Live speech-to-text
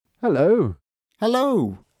Hello.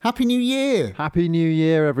 Hello. Happy New Year. Happy New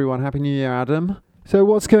Year, everyone. Happy New Year, Adam. So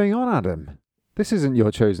what's going on, Adam? This isn't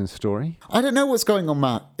your chosen story. I don't know what's going on,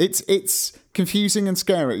 Matt. It's confusing and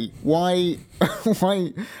scary. Why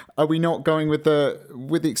are we not going with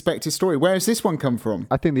the expected story? Where has this one come from?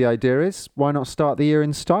 I think the idea is, why not start the year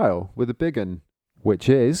in style with a big one, which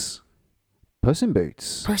is Puss in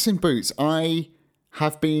Boots. Puss in Boots. I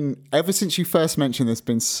have been, ever since you first mentioned this,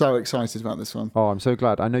 been so excited about this one. Oh, I'm so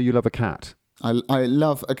glad. I know you love a cat. I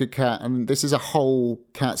love a good cat, and this is a whole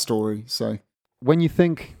cat story, so... When you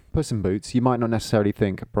think Puss in Boots, you might not necessarily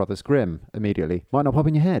think Brothers Grimm immediately. Might not pop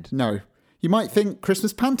in your head. No. You might think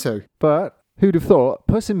Christmas Panto. But who'd have thought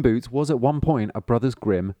Puss in Boots was at one point a Brothers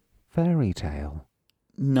Grimm fairy tale?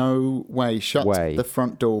 No way. Shut the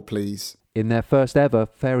front door, please. In their first ever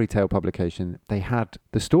fairy tale publication, they had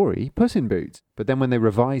the story Puss in Boots. But then when they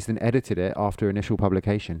revised and edited it after initial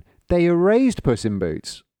publication, they erased Puss in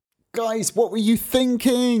Boots. Guys, what were you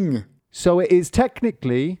thinking? So it is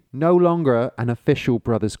technically no longer an official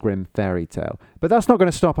Brothers Grimm fairy tale. But that's not going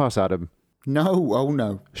to stop us, Adam. No, oh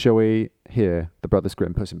no. Shall we hear the Brothers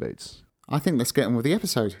Grimm Puss in Boots? I think let's get on with the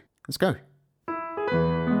episode. Let's go.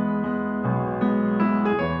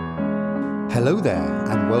 Hello there,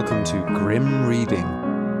 and welcome to Grim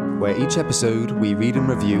Reading, where each episode we read and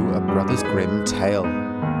review a Brothers Grimm tale.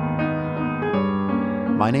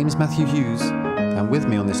 My name is Matthew Hughes, and with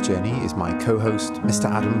me on this journey is my co-host,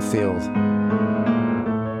 Mr. Adam Field.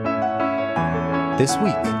 This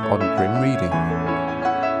week on Grim Reading,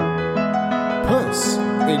 Puss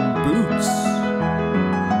in Boots.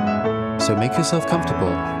 So make yourself comfortable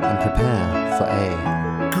and prepare for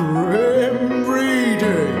a Grim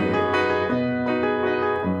Reading.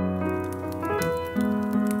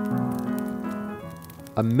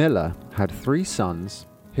 A miller had 3 sons,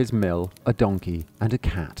 his mill, a donkey, and a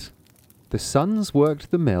cat. The sons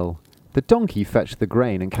worked the mill, the donkey fetched the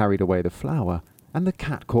grain and carried away the flour, and the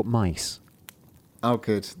cat caught mice. Oh,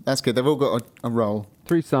 good. That's good. They've all got a role.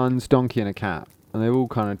 3 sons, donkey, and a cat, and they're all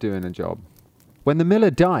kind of doing a job. When the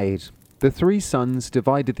miller died, the 3 sons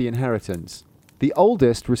divided the inheritance. The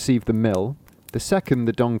oldest received the mill, the second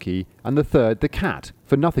the donkey, and the third the cat,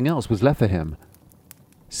 for nothing else was left for him.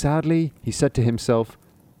 Sadly, he said to himself,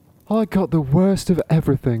 I got the worst of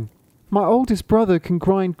everything. My oldest brother can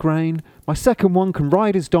grind grain, my second one can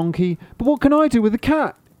ride his donkey, but what can I do with the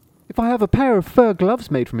cat? If I have a pair of fur gloves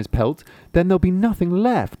made from his pelt, then there'll be nothing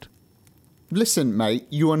left. Listen, mate,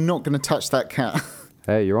 you are not going to touch that cat.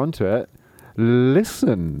 Hey, you're onto it.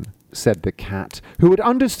 Listen, said the cat, who had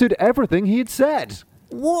understood everything he had said.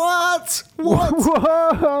 What?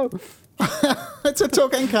 Whoa! It's a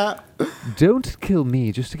talking cat. Don't kill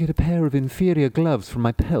me just to get a pair of inferior gloves from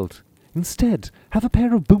my pelt. Instead, have a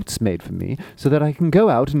pair of boots made for me so that I can go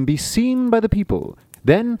out and be seen by the people.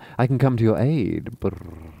 Then I can come to your aid.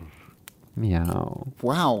 Brrr. Meow.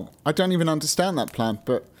 Wow, I don't even understand that plan,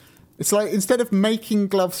 but it's like instead of making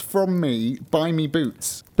gloves from me, buy me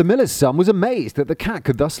boots. The miller's son was amazed that the cat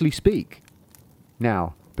could thusly speak.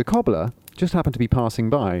 Now, the cobbler just happened to be passing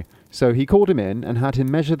by, so he called him in and had him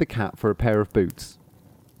measure the cat for a pair of boots.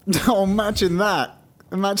 Oh, imagine that.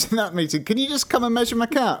 Imagine that meeting. Can you just come and measure my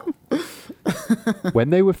cat?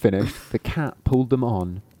 When they were finished, the cat pulled them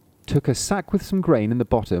on, took a sack with some grain in the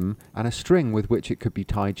bottom and a string with which it could be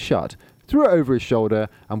tied shut, threw it over his shoulder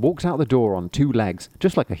and walked out the door on 2 legs,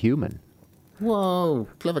 just like a human. Whoa,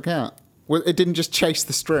 clever cat. Well, it didn't just chase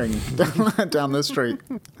the string down the street.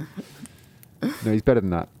 No, he's better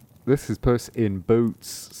than that. This is Puss in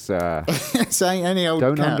Boots, sir. Saying any old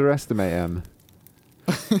Don't cat. underestimate him.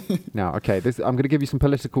 Now, okay, I'm going to give you some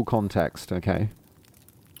political context, okay?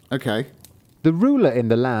 Okay. The ruler in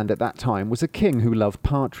the land at that time was a king who loved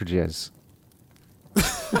partridges.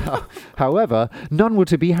 However, none were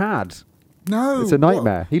to be had. No. It's a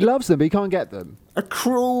nightmare. He loves them, but he can't get them. A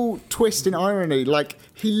cruel twist in irony. Like,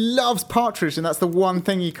 he loves partridge and that's the one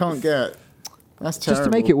thing he can't get. That's terrible. Just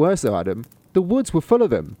to make it worse, though, Adam, the woods were full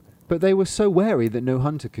of them, but they were so wary that no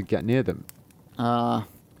hunter could get near them.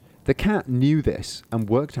 The cat knew this and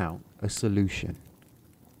worked out a solution.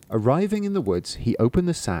 Arriving in the woods, he opened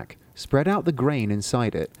the sack, spread out the grain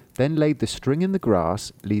inside it, then laid the string in the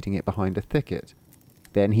grass, leading it behind a thicket.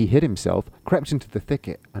 Then he hid himself, crept into the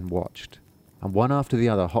thicket, and watched. And one after the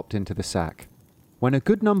other hopped into the sack. When a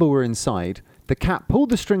good number were inside, the cat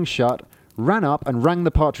pulled the string shut, ran up and wrung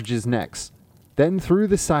the partridges' necks, then threw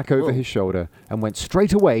the sack over his shoulder and went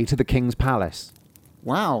straight away to the king's palace.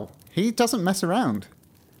 Wow, he doesn't mess around.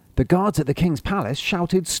 The guards at the king's palace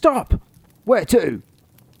shouted, "Stop! Where to?"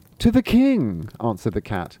 "To the king," answered the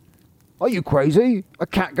cat. "Are you crazy? A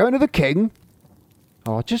cat going to the king?"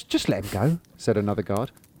 "Oh, just let him go," said another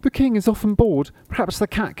guard. The king is often bored. Perhaps the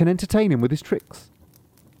cat can entertain him with his tricks.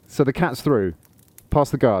 So the cat's through.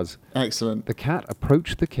 Past the guards. Excellent. The cat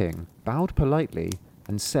approached the king, bowed politely,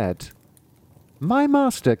 and said, "My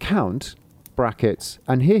master, Count," brackets,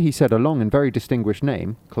 and here he said a long and very distinguished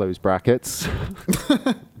name, close brackets,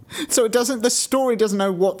 So the story doesn't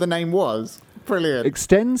know what the name was. Brilliant.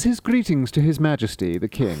 extends his greetings to his majesty, the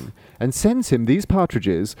king, and sends him these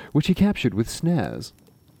partridges, which he captured with snares.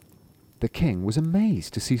 The king was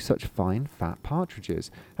amazed to see such fine, fat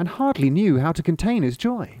partridges, and hardly knew how to contain his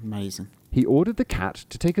joy. Amazing. He ordered the cat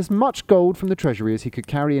to take as much gold from the treasury as he could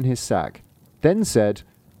carry in his sack, then said,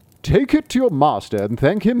 "Take it to your master and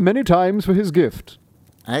thank him many times for his gift."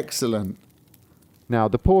 Excellent. Now,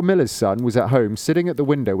 the poor miller's son was at home sitting at the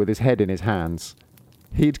window with his head in his hands.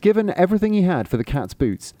 He had given everything he had for the cat's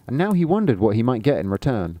boots, and now he wondered what he might get in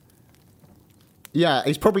return. Yeah,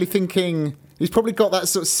 he's probably thinking... He's probably got that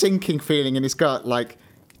sort of sinking feeling in his gut, like,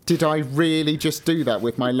 did I really just do that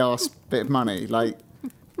with my last bit of money? Like,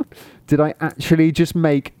 Did I actually just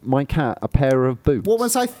make my cat a pair of boots? what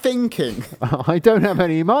was I thinking? I don't have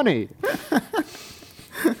any money.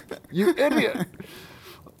 You idiot.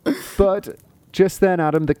 But just then,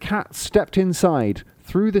 Adam, the cat stepped inside,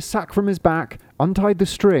 threw the sack from his back, untied the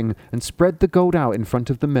string, and spread the gold out in front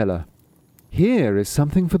of the miller. "Here is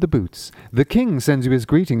something for the boots. The king sends you his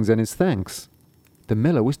greetings and his thanks." The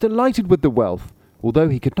miller was delighted with the wealth, although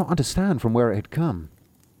he could not understand from where it had come.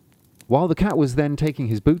 While the cat was then taking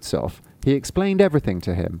his boots off, he explained everything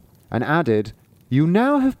to him, and added, "You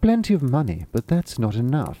now have plenty of money, but that's not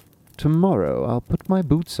enough. Tomorrow I'll put my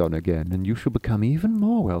boots on again, and you shall become even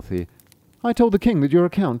more wealthy. I told the king that you're a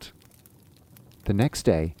count." The next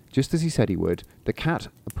day, just as he said he would, the cat,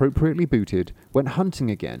 appropriately booted, went hunting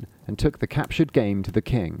again and took the captured game to the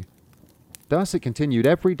king. Thus it continued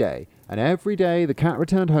every day, and every day the cat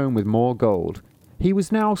returned home with more gold. He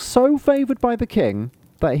was now so favoured by the king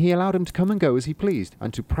that he allowed him to come and go as he pleased,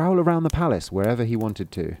 and to prowl around the palace wherever he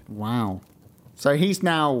wanted to. Wow. So he's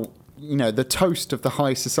now, the toast of the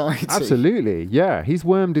high society. Absolutely, yeah. He's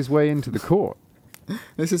wormed his way into the court.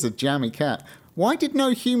 This is a jammy cat. Why did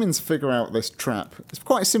no humans figure out this trap? It's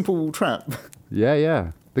quite a simple trap.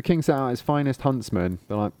 Yeah. The king sent out his finest huntsman.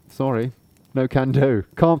 They're like, "Sorry, no can do.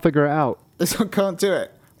 Can't figure it out." This one can't do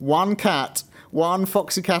it. One cat, one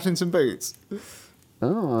foxy cat in some boots.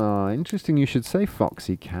 Oh, interesting you should say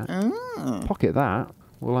foxy cat. Pocket that.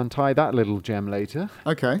 We'll untie that little gem later.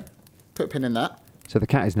 Okay, put a pin in that. So the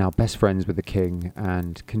cat is now best friends with the king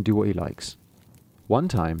and can do what he likes. One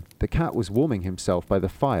time, the cat was warming himself by the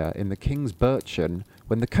fire in the king's birchen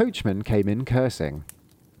when the coachman came in cursing.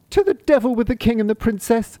 "To the devil with the king and the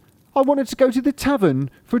princess! I wanted to go to the tavern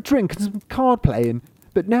for a drink and some card playing,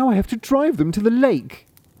 but now I have to drive them to the lake."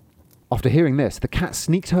 After hearing this, the cat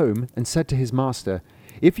sneaked home and said to his master,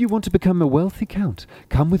 "If you want to become a wealthy count,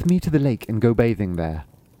 come with me to the lake and go bathing there."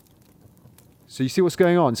 So you see what's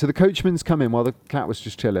going on? So the coachman's come in while the cat was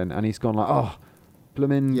just chilling, and he's gone like, "Oh,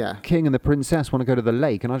 bloomin' king and the princess want to go to the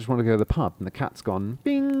lake, and I just want to go to the pub." And the cat's gone,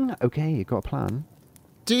 "Bing, okay, you got a plan."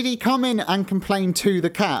 Did he come in and complain to the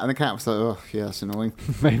cat? And the cat was like, "Oh, yeah, that's annoying."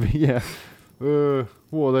 Maybe, yeah.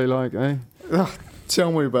 What are they like, eh? Ugh,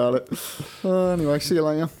 tell me about it. Anyway, see you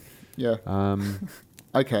later. Yeah.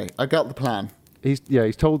 Okay, I got the plan. He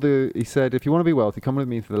said, "If you want to be wealthy, come with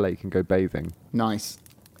me to the lake and go bathing." Nice.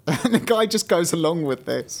 And the guy just goes along with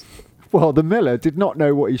this. Well, the miller did not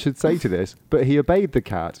know what he should say to this, but he obeyed the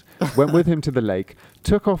cat, went with him to the lake,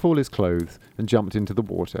 took off all his clothes, and jumped into the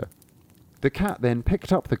water. The cat then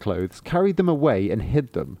picked up the clothes, carried them away, and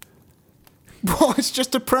hid them. What? It's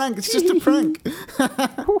just a prank. It's just a prank.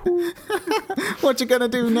 What you gonna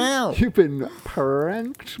do now? You've been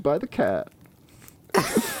pranked by the cat.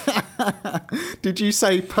 Did you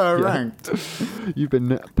say pranked? Yeah. You've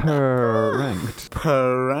been pranked.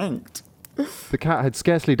 Pranked. The cat had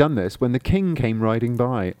scarcely done this when the king came riding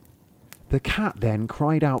by. The cat then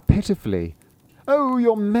cried out pitifully, "Oh,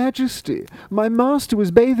 your majesty, my master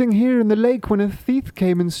was bathing here in the lake when a thief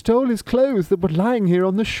came and stole his clothes that were lying here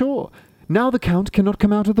on the shore. Now the count cannot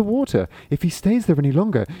come out of the water. If he stays there any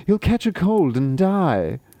longer, he'll catch a cold and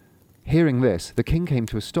die." Hearing this, the king came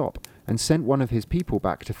to a stop and sent one of his people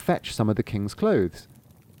back to fetch some of the king's clothes.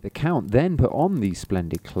 The count then put on these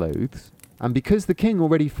splendid clothes, and because the king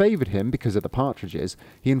already favoured him because of the partridges,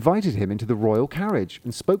 he invited him into the royal carriage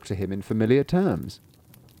and spoke to him in familiar terms.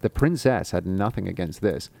 The princess had nothing against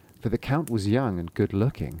this, for the count was young and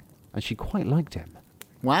good-looking, and she quite liked him.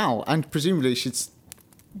 Wow, and presumably she'd,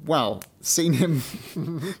 seen him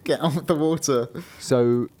get on with the water.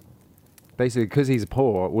 So, basically, because he's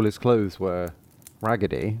poor, all his clothes were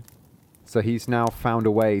raggedy, so he's now found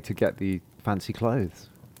a way to get the fancy clothes.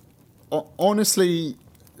 honestly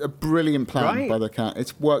a brilliant plan Right? by the cat.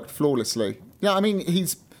 It's worked flawlessly. Yeah, I mean,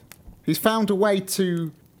 he's found a way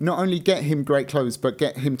to not only get him great clothes, but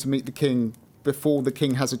get him to meet the king before the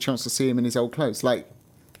king has a chance to see him in his old clothes. Like,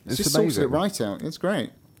 It's just sorts it amazing. right out. It's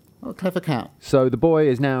great. Oh, clever cat. So the boy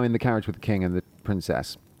is now in the carriage with the king and the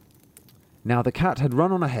princess. Now the cat had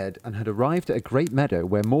run on ahead and had arrived at a great meadow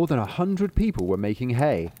where more than 100 people were making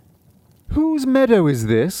hay. "Whose meadow is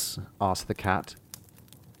this?" asked the cat.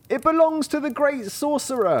 "It belongs to the great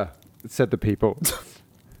sorcerer," said the people.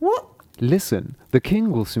 What? "Listen, the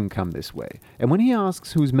king will soon come this way, and when he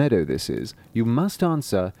asks whose meadow this is, you must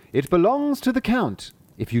answer, 'It belongs to the count.'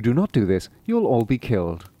 If you do not do this, you'll all be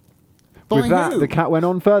killed." By With that, who? the cat went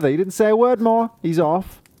on further. He didn't say a word more. He's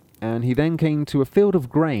off. And he then came to a field of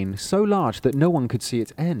grain so large that no one could see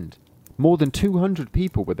its end. More than 200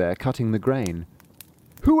 people were there cutting the grain.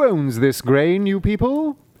 "Who owns this grain, you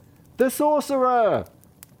people?" "The sorcerer."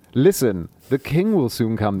 "Listen, the king will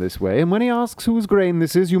soon come this way, and when he asks whose grain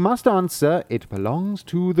this is, you must answer, 'It belongs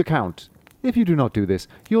to the count.' If you do not do this,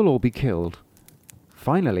 you'll all be killed."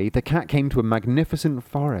 Finally, the cat came to a magnificent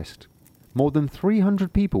forest. More than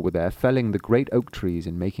 300 people were there felling the great oak trees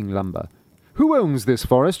and making lumber. "Who owns this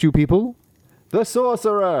forest, you people?" "The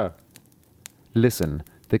sorcerer." "Listen,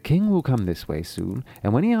 the king will come this way soon,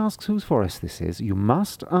 and when he asks whose forest this is, you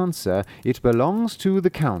must answer, 'It belongs to the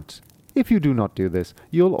count.' If you do not do this,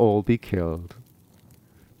 you'll all be killed."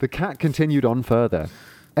 The cat continued on further.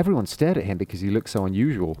 Everyone stared at him because he looked so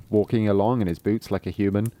unusual, walking along in his boots like a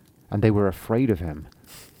human, and they were afraid of him.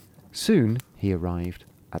 Soon he arrived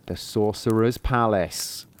at the sorcerer's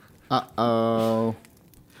palace. Uh-oh.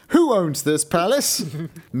 Who owns this palace?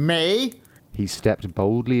 Me? He stepped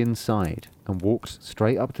boldly inside and walked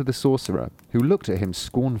straight up to the sorcerer, who looked at him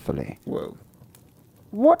scornfully. Whoa.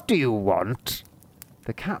 "What do you want?"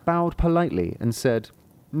 The cat bowed politely and said,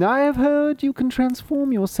 "I have heard you can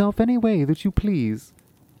transform yourself any way that you please.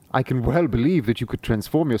 I can well believe that you could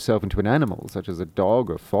transform yourself into an animal, such as a dog,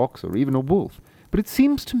 a fox, or even a wolf, but it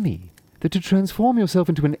seems to me that to transform yourself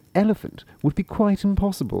into an elephant would be quite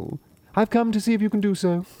impossible. I've come to see if you can do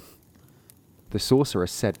so." The sorcerer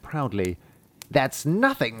said proudly, "That's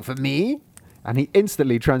nothing for me," and he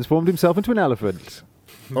instantly transformed himself into an elephant.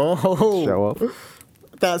 Oh. Show off.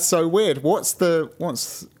 That's so weird. I'm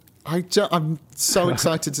so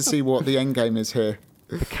excited to see what the end game is here.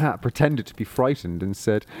 The cat pretended to be frightened and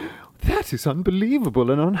said, "That is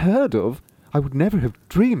unbelievable and unheard of. I would never have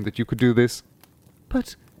dreamed that you could do this.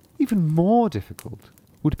 But even more difficult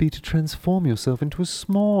would be to transform yourself into a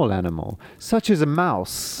small animal, such as a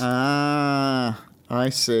mouse. Ah, I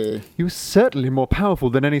see. You are certainly more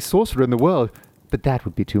powerful than any sorcerer in the world, but that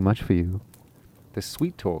would be too much for you." The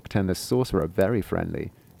sweet talk turned the sorcerer very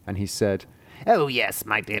friendly, and he said, "Oh yes,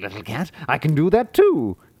 my dear little cat, I can do that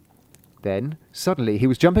too." Then, suddenly, he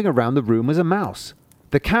was jumping around the room as a mouse.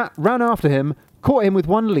 The cat ran after him, caught him with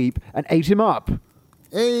one leap, and ate him up.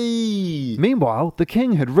 Hey! Meanwhile, the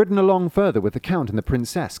king had ridden along further with the count and the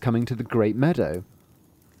princess coming to the great meadow.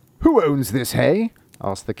 "Who owns this hay?"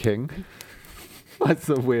 asked the king. That's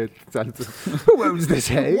a weird sentence. "Who owns this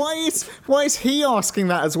hay?" Why is he asking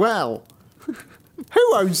that as well?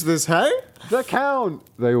 Who owns this hay? "The count!"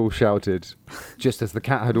 they all shouted, just as the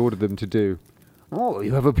cat had ordered them to do. "Oh,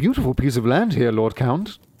 you have a beautiful piece of land here, Lord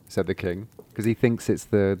Count," said the king, because he thinks it's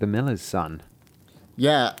the miller's son.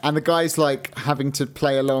 Yeah, and the guy's like having to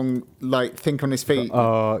play along, like think on his feet.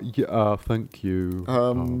 Yeah, thank you.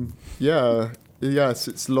 Yeah, yes,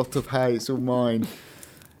 it's a lot of hay, it's all mine.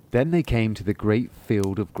 Then they came to the great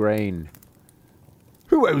field of grain.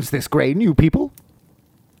 "Who owns this grain, you people?"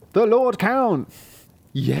 "The Lord Count."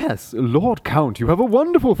 "Yes, Lord Count, you have a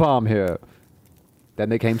wonderful farm here." Then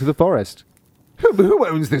they came to the forest. Who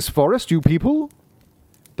owns this forest, you people?"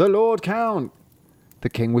 "The Lord Count." The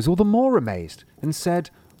king was all the more amazed and said,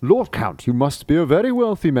 "Lord Count, you must be a very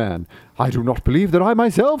wealthy man. I do not believe that I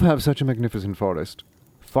myself have such a magnificent forest."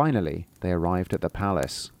 Finally, they arrived at the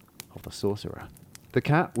palace of the sorcerer. The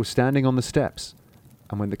cat was standing on the steps,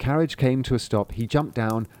 and when the carriage came to a stop, he jumped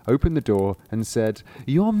down, opened the door, and said,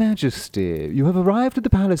 "Your Majesty, you have arrived at the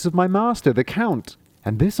palace of my master, the Count,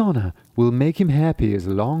 and this honor will make him happy as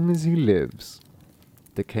long as he lives."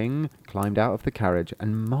 The king climbed out of the carriage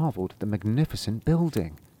and marveled at the magnificent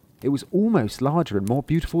building. It was almost larger and more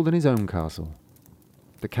beautiful than his own castle.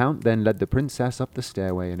 The count then led the princess up the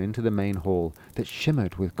stairway and into the main hall that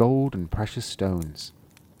shimmered with gold and precious stones.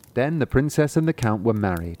 Then the princess and the count were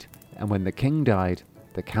married, and when the king died,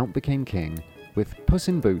 the count became king, with Puss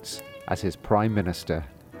in Boots as his prime minister.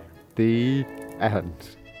 The end.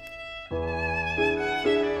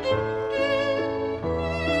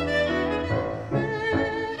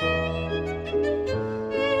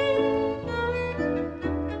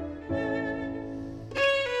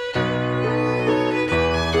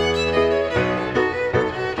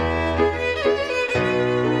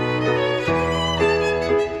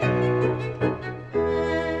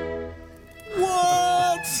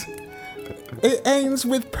 It ends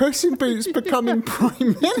with Puss in Boots becoming Prime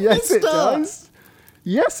Minister. Yes, it does.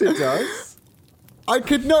 Yes, it does. I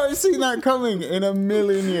could not have seen that coming in a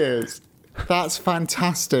million years. That's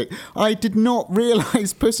fantastic. I did not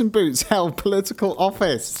realise Puss in Boots held political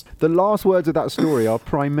office. The last words of that story are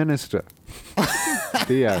Prime Minister.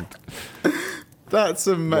 The end. That's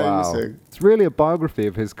amazing. Wow. It's really a biography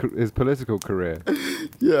of his political career.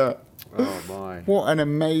 Yeah. Oh, my. What an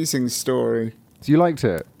amazing story. So you liked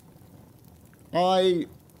it? I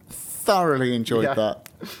thoroughly enjoyed that.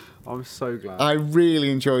 I'm so glad. I really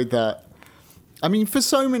enjoyed that. I mean, for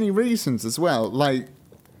so many reasons as well. Like,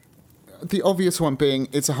 the obvious one being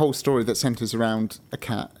it's a whole story that centres around a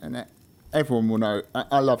cat. And everyone will know.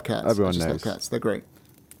 I love cats. Everyone I just knows. love cats. They're great.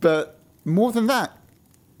 But more than that,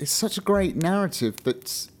 it's such a great narrative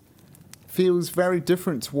that feels very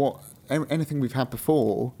different to what anything we've had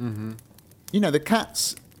before. Mm-hmm. You know, the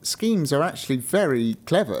cat's schemes are actually very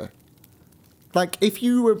clever. Like, if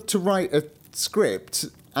you were to write a script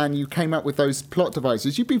and you came up with those plot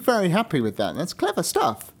devices, you'd be very happy with that. That's clever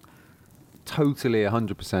stuff. Totally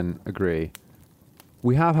 100% agree.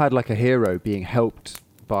 We have had like a hero being helped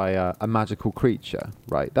by a magical creature,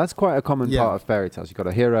 right? That's quite a common part of fairy tales. You've got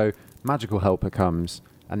a hero, magical helper comes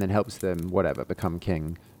and then helps them, whatever, become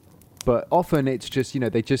king. But often it's just, you know,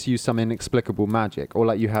 they just use some inexplicable magic. Or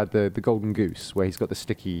like you had the golden goose where he's got the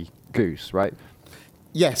sticky goose, right?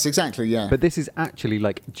 Yes, exactly, yeah. But this is actually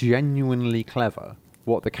like genuinely clever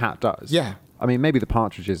what the cat does. Yeah. I mean, maybe the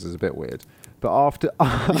partridges is a bit weird. But after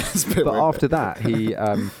after that, he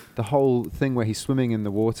the whole thing where he's swimming in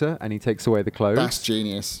the water and he takes away the clothes. That's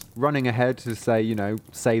genius. Running ahead to say, you know,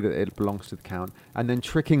 say that it belongs to the count, and then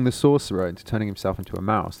tricking the sorcerer into turning himself into a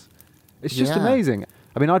mouse. It's just amazing.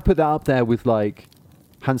 I mean, I'd put that up there with like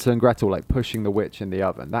Hansel and Gretel, like pushing the witch in the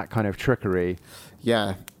oven. That kind of trickery.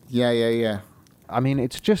 Yeah. I mean,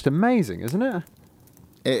 it's just amazing, isn't it?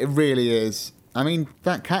 It really is. I mean,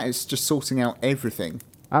 that cat is just sorting out everything.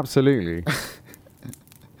 Absolutely.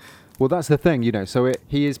 Well, that's the thing, you know. So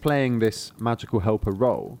he is playing this magical helper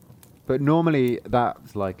role, but normally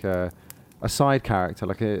that's like a side character,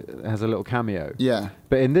 like it has a little cameo. Yeah.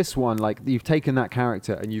 But in this one, like you've taken that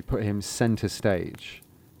character and you put him center stage.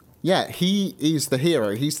 Yeah, he is the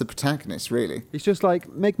hero. He's the protagonist, really. He's just like,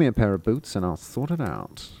 make me a pair of boots and I'll sort it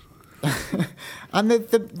out. And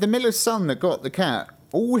the miller's son that got the cat,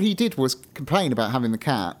 all he did was complain about having the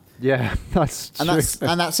cat. Yeah, that's true.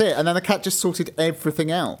 And that's it. And then the cat just sorted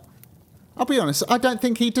everything out. I'll be honest, I don't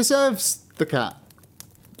think he deserves the cat.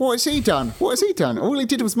 What has he done? All he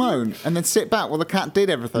did was moan and then sit back while the cat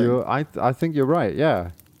did everything. I think you're right,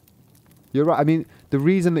 yeah. You're right. I mean, the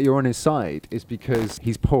reason that you're on his side is because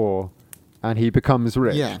he's poor and he becomes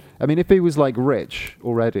rich. Yeah. I mean, if he was like rich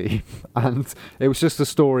already and it was just a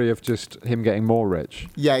story of just him getting more rich.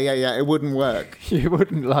 Yeah, it wouldn't work. You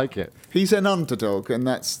wouldn't like it. He's an underdog and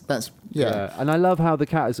that's yeah. And I love how the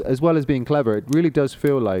cat, as well as being clever, it really does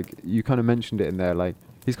feel like, you kind of mentioned it in there, like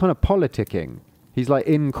he's kind of politicking. He's like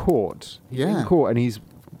in court. In court and he's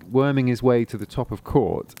worming his way to the top of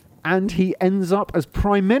court. And he ends up as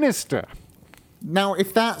Prime Minister. Now,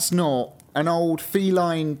 if that's not an old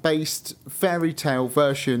feline-based fairy tale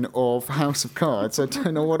version of House of Cards, I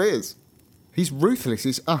don't know what is. He's ruthless.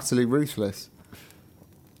 He's utterly ruthless.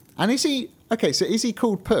 And is he... Okay, so is he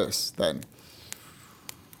called Puss, then?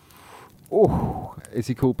 Oh, is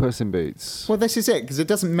he called Puss in Boots? Well, this is it, because it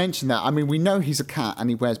doesn't mention that. I mean, we know he's a cat and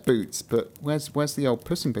he wears boots, but where's the old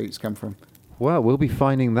Puss in Boots come from? Well, we'll be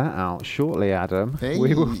finding that out shortly, Adam. Hey,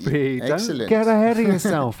 we will be... excellent. Don't get ahead of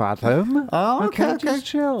yourself, Adam. Oh, okay. Just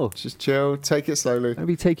chill. Just chill. Take it slowly. I'll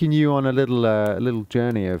be taking you on a little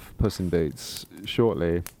journey of Puss in Boots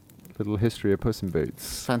shortly. Little history of Puss in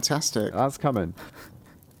Boots. Fantastic. That's coming.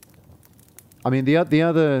 I mean, the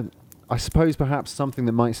other... I suppose perhaps something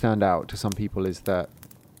that might stand out to some people is that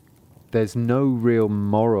there's no real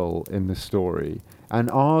moral in the story. And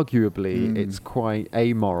arguably, it's quite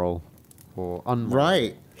amoral or unmoral.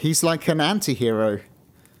 Right. He's like an anti-hero.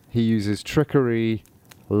 He uses trickery,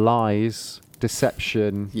 lies,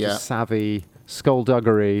 deception, savvy,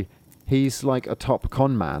 skullduggery. He's like a top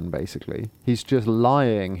con man, basically. He's just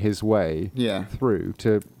lying his way through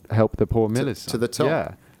to help the poor millers. To the top.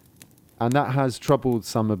 Yeah. And that has troubled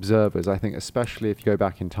some observers, I think, especially if you go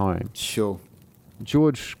back in time. Sure.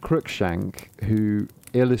 George Cruikshank, who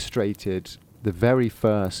illustrated the very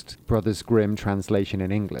first Brothers Grimm translation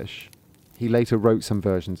in English, he later wrote some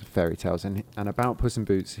versions of fairy tales. And about Puss in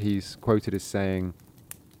Boots, he's quoted as saying,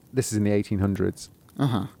 this is in the 1800s.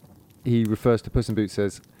 He refers to Puss in Boots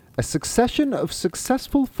as, a succession of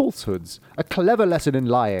successful falsehoods, a clever lesson in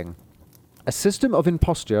lying. A system of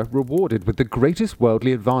imposture rewarded with the greatest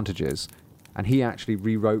worldly advantages, and he actually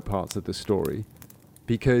rewrote parts of the story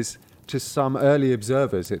because to some early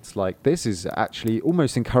observers, it's like, this is actually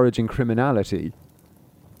almost encouraging criminality.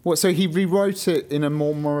 What, so he rewrote it in a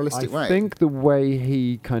more moralistic way? I think the way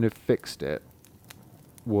he kind of fixed it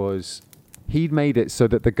was he'd made it so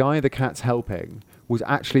that the guy the cat's helping was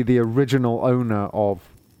actually the original owner of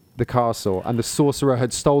the castle, and the sorcerer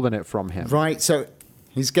had stolen it from him. Right, so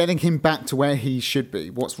he's getting him back to where he should be,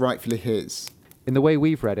 what's rightfully his. In the way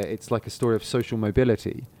we've read it, it's like a story of social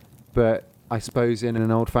mobility, but I suppose in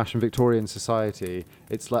an old-fashioned Victorian society,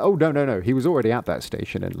 it's like, oh, no, he was already at that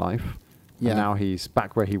station in life, and now he's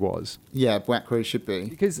back where he was. Yeah, back where he should be.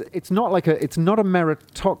 Because it's not a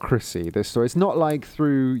meritocracy, this story. It's not like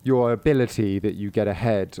through your ability that you get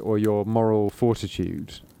ahead or your moral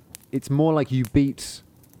fortitude. It's more like you're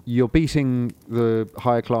beating the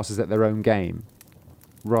higher classes at their own game,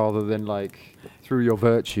 rather than like through your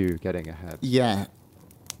virtue getting ahead. Yeah.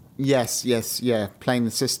 Yes, playing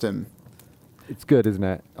the system. It's good, isn't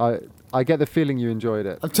it? I get the feeling you enjoyed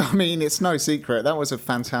it. I mean, it's no secret. That was a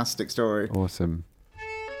fantastic story. Awesome.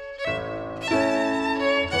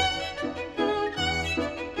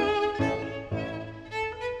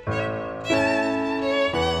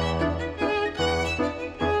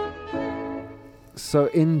 So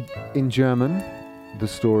in German, the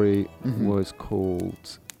story was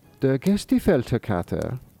called Der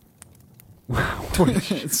Gestifelte-Kater.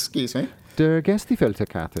 Excuse me. Der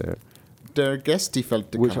Gestifelte-Kater. Der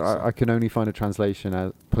Gestifelte-Kater. Which I can only find a translation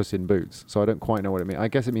as Puss in Boots, so I don't quite know what it means. I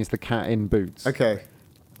guess it means the cat in boots. Okay.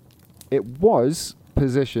 It was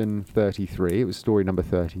position 33. It was story number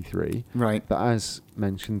 33. Right. But as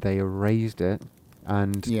mentioned, they erased it,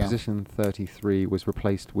 and position 33 was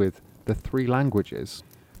replaced with the 3 languages.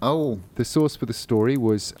 Oh. The source for the story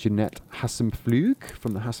was Jeanette Hassenpflug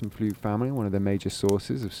from the Hassenpflug family, one of their major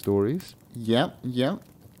sources of stories. Yep.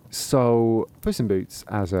 So, Puss in Boots,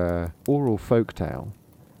 as a oral folktale,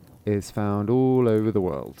 is found all over the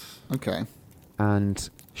world. Okay. And,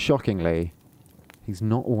 shockingly, he's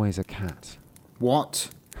not always a cat. What?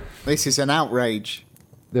 This is an outrage.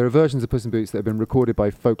 There are versions of Puss in Boots that have been recorded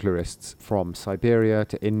by folklorists from Siberia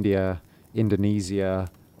to India, Indonesia,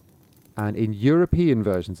 and in European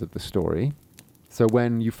versions of the story. So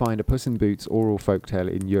when you find a Puss in Boots oral folktale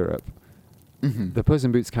in Europe, the Puss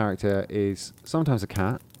in Boots character is sometimes a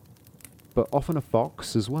cat, but often a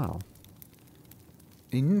fox as well.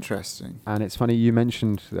 Interesting. And it's funny, you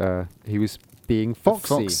mentioned he was being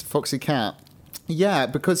foxy. Foxy cat. Yeah,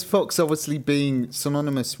 because fox obviously being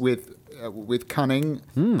synonymous with cunning,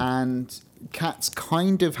 and cats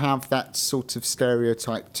kind of have that sort of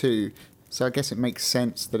stereotype too. So I guess it makes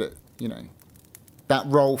sense that that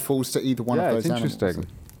role falls to either one of those animals. Yeah, it's interesting.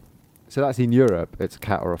 So that's in Europe, it's a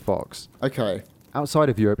cat or a fox. Okay. Outside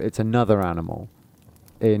of Europe, it's another animal.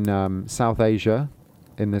 In South Asia,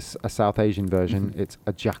 in a South Asian version, it's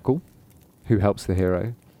a jackal who helps the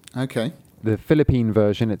hero. Okay. The Philippine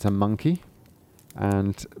version, it's a monkey.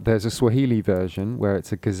 And there's a Swahili version where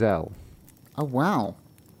it's a gazelle. Oh, wow.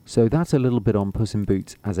 So that's a little bit on Puss in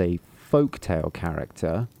Boots as a folktale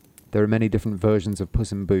character. There are many different versions of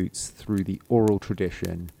Puss in Boots through the oral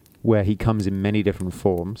tradition, where he comes in many different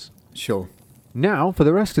forms. Sure. Now, for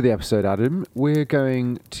the rest of the episode, Adam, we're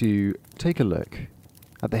going to take a look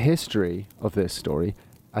at the history of this story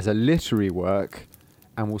as a literary work,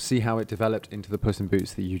 and we'll see how it developed into the Puss in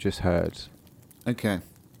Boots that you just heard. Okay.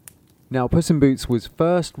 Now, Puss in Boots was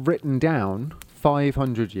first written down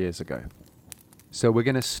 500 years ago. So we're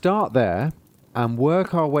going to start there and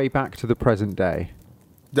work our way back to the present day.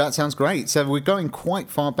 That sounds great. So we're going quite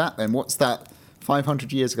far back then. What's that?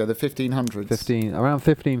 500 years ago, the 1500s? Around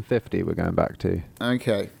 1550 we're going back to.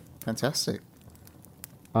 Okay. Fantastic.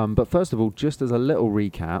 But first of all, just as a little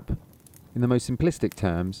recap, in the most simplistic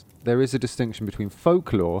terms, there is a distinction between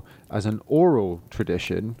folklore as an oral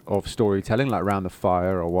tradition of storytelling, like around the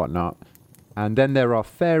fire or whatnot, and then there are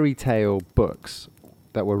fairy tale books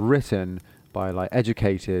that were written by like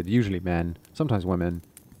educated, usually men, sometimes women.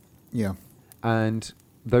 Yeah. And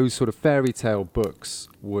those sort of fairy tale books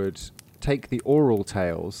would take the oral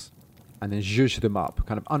tales and then zhuzh them up,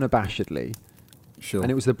 kind of unabashedly. Sure.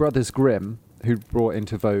 And it was the Brothers Grimm who brought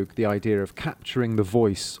into vogue the idea of capturing the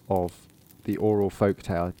voice of the oral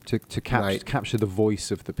folktale to capture the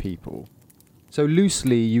voice of the people. So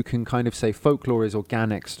loosely, you can kind of say folklore is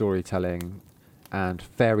organic storytelling and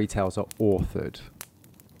fairy tales are authored.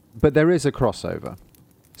 But there is a crossover.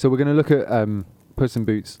 So we're going to look at Puss in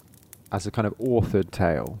Boots as a kind of authored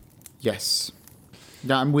tale. Yes.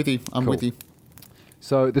 Yeah, I'm with you. I'm with you.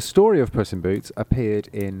 So the story of Puss in Boots appeared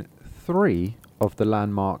in 3 of the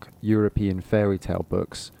landmark European fairy tale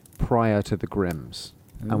books prior to the Grimms.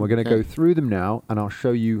 And we're going to Okay. go through them now, and I'll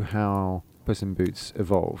show you how Puss in Boots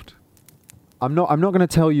evolved. I'm not going to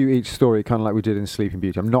tell you each story kind of like we did in Sleeping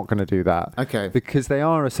Beauty. I'm not going to do that. Okay. Because they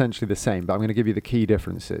are essentially the same, but I'm going to give you the key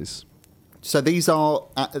differences. So these are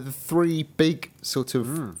the three big sort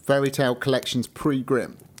of fairy tale collections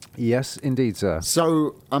pre-Grimm. Yes, indeed, sir.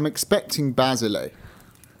 So I'm expecting Basile.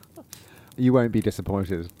 You won't be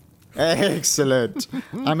disappointed. Excellent.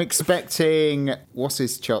 I'm expecting, what's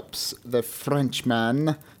his chops? The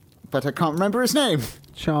Frenchman, but I can't remember his name.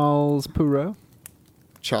 Charles Perrault.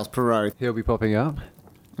 Charles Perrault. He'll be popping up.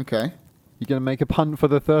 Okay. You going to make a punt for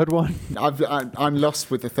the third one? I'm lost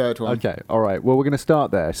with the third one. Okay, all right. Well, we're going to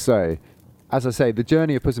start there. So, as I say, the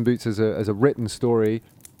journey of Puss in Boots as a written story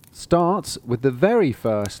starts with the very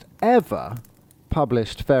first ever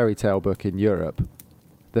published fairy tale book in Europe,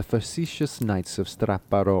 The Facetious Knights of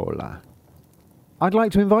Straparola. I'd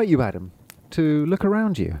like to invite you, Adam, to look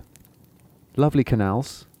around you. Lovely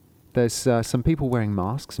canals. There's some people wearing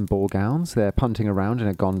masks and ball gowns. They're punting around in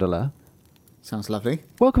a gondola. Sounds lovely.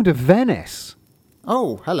 Welcome to Venice,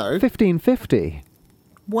 Oh, hello. 1550.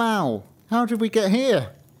 Wow. How did we get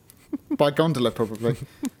here? By gondola, probably.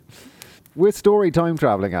 We're story time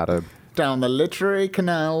traveling, Adam. Down the literary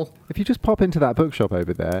canal. If you just pop into that bookshop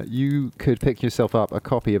over there, you could pick yourself up a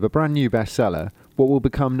copy of a brand new bestseller, what will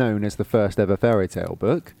become known as the first ever fairy tale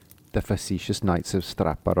book, The Facetious Knights of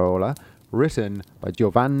Straparola, written by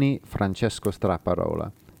Giovanni Francesco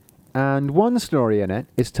Straparola. And one story in it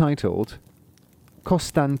is titled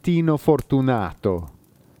Costantino Fortunato,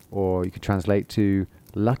 or you could translate to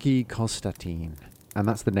Lucky Constantine. And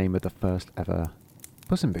that's the name of the first ever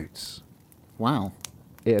Puss in Boots. Wow.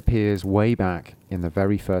 It appears way back in the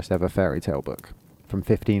very first ever fairy tale book from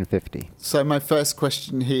 1550. So my first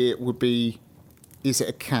question here would be, is it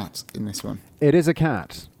a cat in this one? It is a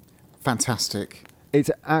cat. Fantastic.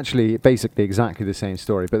 It's actually basically exactly the same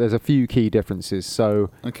story, but there's a few key differences.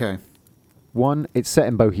 So, Okay. one, it's set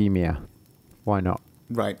in Bohemia. Why not?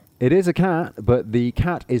 Right. It is a cat, but the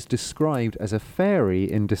cat is described as a fairy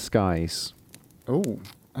in disguise. Oh.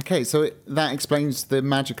 Okay, so that explains the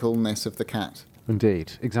magicalness of the cat.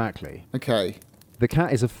 Indeed, exactly. Okay. The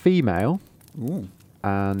cat is a female, Ooh.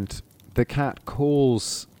 and the cat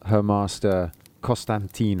calls her master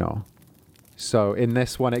Costantino. So in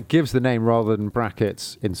this one, it gives the name rather than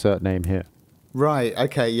brackets, insert name here. Right.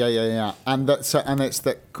 Okay. Yeah. And it's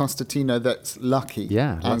that Constantino that's lucky.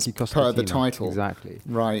 Yeah, as Lucky per Costantino. the title. Exactly.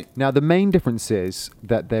 Right. Now, the main difference is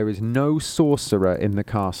that there is no sorcerer in the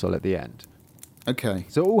castle at the end. Okay.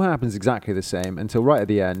 So it all happens exactly the same until right at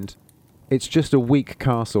the end, it's just a weak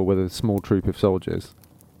castle with a small troop of soldiers.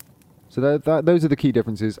 So those are the key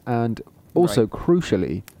differences. And also, Right.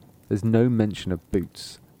 crucially, there's no mention of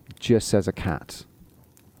boots. It just says a cat.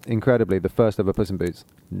 Incredibly, the first ever Puss in Boots,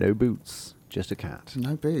 no boots, just a cat.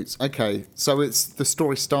 No boots. Okay. So it's the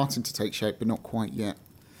story starting to take shape, but not quite yet.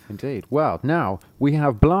 Indeed. Well, now we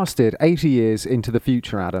have blasted 80 years into the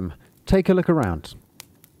future, Adam. Take a look around.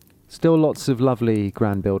 Still lots of lovely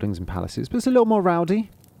grand buildings and palaces, but it's a little more rowdy.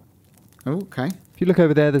 Oh, okay. If you look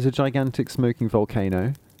over there, there's a gigantic smoking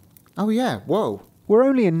volcano. Oh yeah. Whoa. We're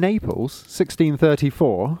only in Naples,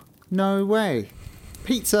 1634. No way.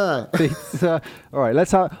 Pizza. Pizza. All right,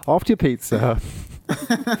 let's have after your pizza.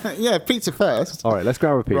 Yeah, pizza first. All right, let's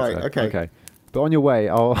grab a pizza. Right, okay. But on your way,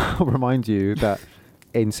 I'll remind you that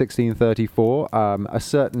in 1634, a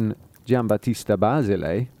certain Giambattista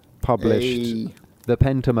Basile published Hey. the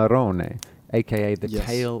Pentamerone, aka the Yes.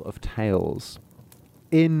 Tale of Tales.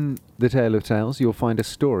 In the Tale of Tales, you'll find a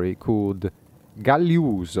story called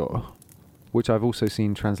Gagliuso, which I've also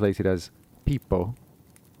seen translated as Pippo,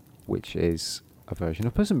 which is a version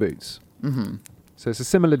of Puss in Boots. Mm-hmm. So it's a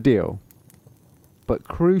similar deal, but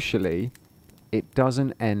crucially, it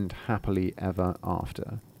doesn't end happily ever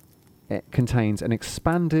after. It contains an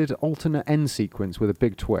expanded alternate end sequence with a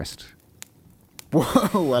big twist.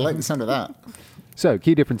 Whoa, I like the sound of that. So,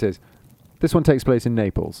 key differences. This one takes place in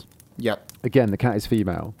Naples. Yep. Again, the cat is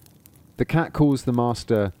female. The cat calls the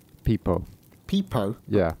master Pippo. Pippo.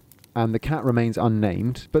 Yeah. And the cat remains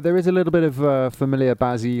unnamed, but there is a little bit of familiar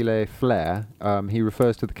Basile flair. He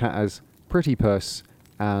refers to the cat as Pretty Puss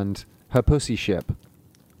and her pussy ship,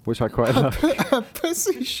 which I quite like. A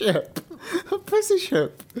pussy ship. A pussy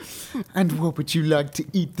ship. And what would you like to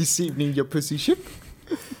eat this evening, your pussy ship?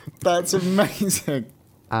 That's amazing.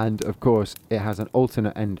 And, of course, it has an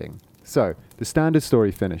alternate ending. So, the standard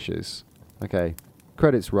story finishes. Okay,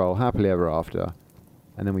 credits roll, happily ever after.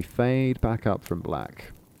 And then we fade back up from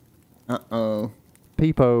black. Uh-oh.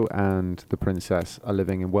 Pippo and the princess are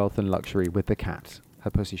living in wealth and luxury with the cat, her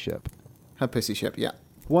pussy ship. Her pussy ship, yeah.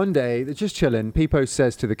 One day, they're just chilling. Pippo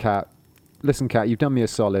says to the cat, listen, cat, you've done me a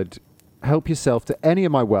solid. Help yourself to any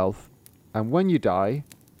of my wealth, and when you die,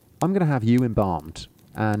 I'm going to have you embalmed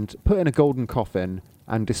and put in a golden coffin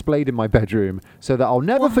and displayed in my bedroom so that I'll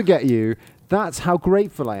never forget you. That's how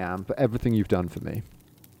grateful I am for everything you've done for me.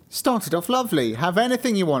 Started off lovely. Have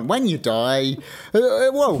anything you want. When you die...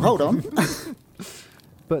 whoa, hold on.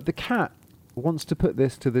 But the cat wants to put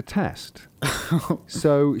this to the test.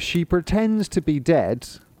 So she pretends to be dead.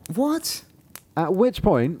 What? At which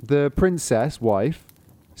point, the princess wife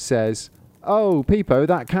says, "Oh, Peepo,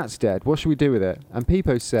 that cat's dead. What should we do with it?" And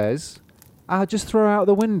Peepo says, just throw it out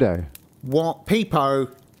the window. What?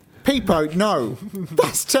 Peepo? Peepo, no.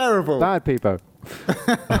 That's terrible. Bad Peepo.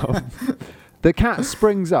 The cat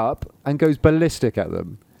springs up and goes ballistic at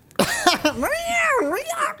them.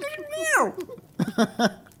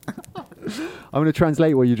 I'm going to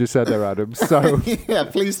translate what you just said there, Adam. So yeah,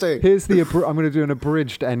 please do. Here's I'm going to do an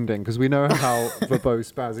abridged ending because we know how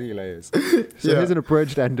verbose Basile is. So here's an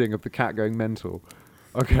abridged ending of the cat going mental.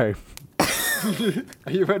 Okay.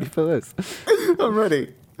 Are you ready for this? I'm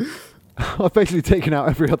ready. I've basically taken out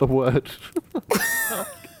every other word.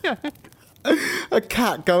 A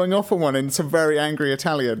cat going off on one in some very angry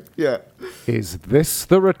Italian. Yeah. Is this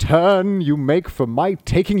the return you make for my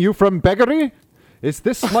taking you from beggary? Is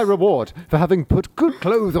this my reward for having put good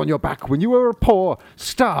clothes on your back when you were a poor,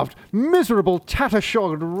 starved, miserable,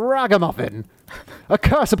 tatter-shawled ragamuffin? A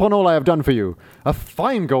curse upon all I have done for you. A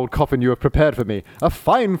fine gold coffin you have prepared for me. A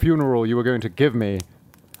fine funeral you are going to give me.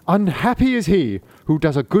 Unhappy is he who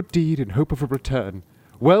does a good deed in hope of a return.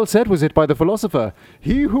 Well said was it by the philosopher,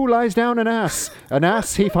 he who lies down an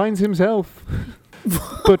ass he finds himself.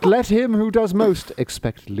 But let him who does most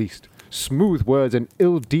expect least. Smooth words and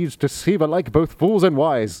ill deeds deceive alike both fools and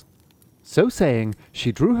wise. So saying,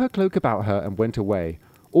 she drew her cloak about her and went away.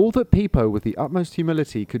 All that Peepo, with the utmost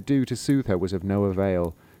humility, could do to soothe her was of no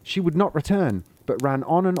avail. She would not return, but ran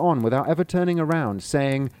on and on without ever turning around,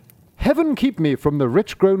 saying, "Heaven keep me from the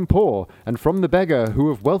rich grown poor, and from the beggar who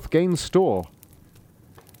of wealth gains store."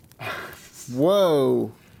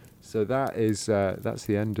 Whoa. So that's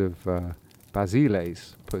the end of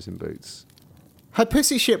Basile's Puss in Boots. Her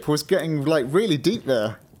pussy ship was getting, really deep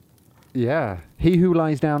there. Yeah. He who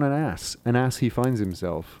lies down an ass he finds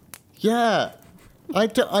himself. Yeah.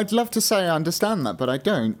 I'd love to say I understand that, but I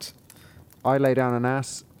don't. I lay down an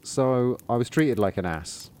ass, so I was treated like an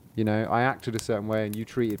ass. You know, I acted a certain way and you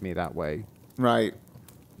treated me that way. Right.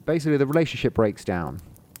 Basically, the relationship breaks down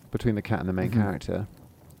between the cat and the main character.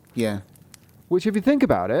 Yeah. Which, if you think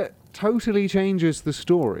about it, totally changes the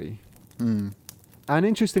story. Mm. And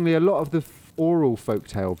interestingly, a lot of the oral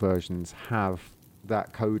folktale versions have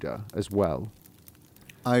that coda as well.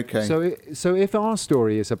 Okay. So if our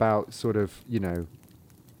story is about sort of,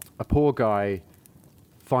 a poor guy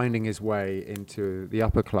finding his way into the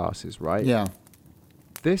upper classes, right? Yeah.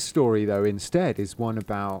 This story, though, instead is one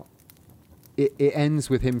about... It ends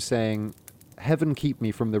with him saying, "Heaven keep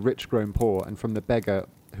me from the rich grown poor and from the beggar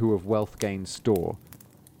who of wealth gains store."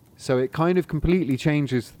 So it kind of completely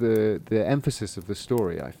changes the emphasis of the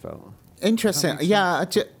story, I felt. Interesting. Yeah.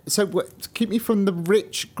 So keep me from the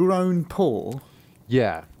rich grown poor?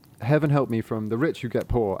 Yeah. Heaven help me from the rich who get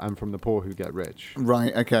poor and from the poor who get rich.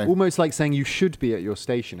 Right, okay. Almost like saying you should be at your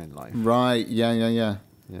station in life. Right, yeah.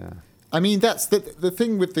 Yeah. I mean, that's the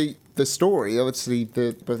thing with the story, obviously,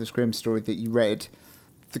 the Brothers Grimm story that you read.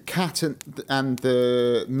 The cat and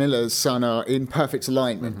the miller's son are in perfect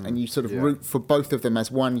alignment, and you sort of root for both of them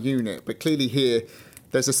as one unit. But clearly here,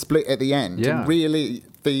 there's a split at the end. Yeah. And really,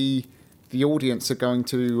 the audience are going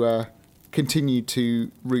to continue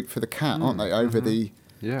to root for the cat, aren't they, over the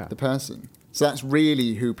person. So that's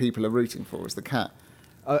really who people are rooting for, is the cat.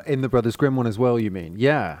 In the Brothers Grimm one as well, you mean?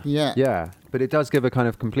 Yeah. Yeah. Yeah. But it does give a kind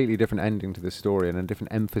of completely different ending to the story and a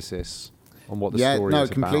different emphasis on what the story is about. Yeah, no,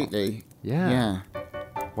 completely. Yeah.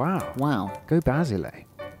 Wow. Go Basile.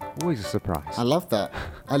 Always a surprise. I love that.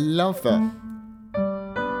 I love that.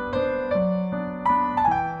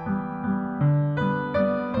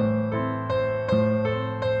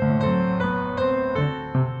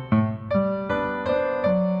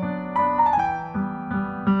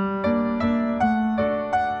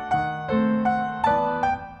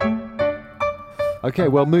 Okay,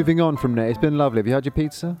 well, moving on from there. It's been lovely. Have you had your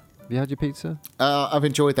pizza? I've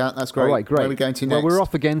enjoyed that. That's great. All right, great. Where are we going to next? Well, we're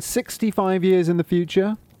off again 65 years in the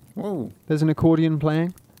future. Whoa. There's an accordion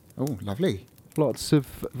playing. Oh, lovely. Lots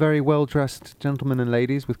of very well-dressed gentlemen and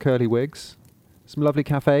ladies with curly wigs. Some lovely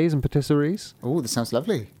cafes and patisseries. Oh, this sounds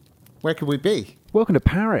lovely. Where could we be? Welcome to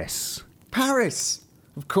Paris. Paris!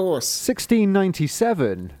 Of course.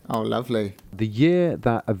 1697. Oh, lovely. The year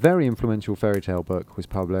that a very influential fairy tale book was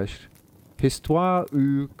published. Histoire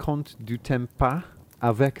ou conte du temps pas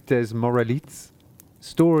avec des moralités.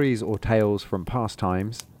 Stories or tales from past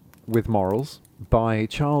times with morals by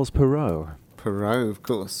Charles Perrault, Perrault, of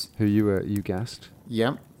course. who you guessed.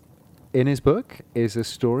 Yep. In his book is a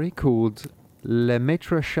story called Le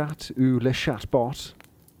Maître Chat ou Le Chatbot.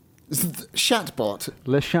 Chatbot.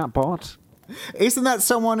 Le Chatbot. Isn't that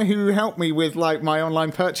someone who helped me with like my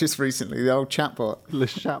online purchase recently? The old chatbot. Le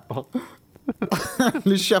Chatbot.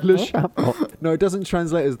 Le chatbot. Le Chatbot. No, it doesn't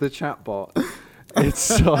translate as the chatbot.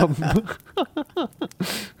 It's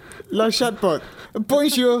Le chatbot.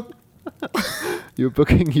 Bonjour. you're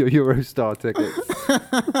booking your Eurostar tickets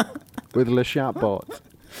with Le Chatbot.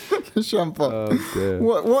 Le chatbot. Oh dear.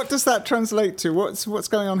 What does that translate to? What's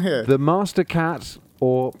going on here? The master cat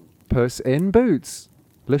or Puss in Boots.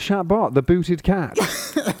 Le Chatbot, the booted cat.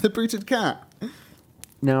 The booted cat.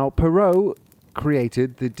 Now, Perrault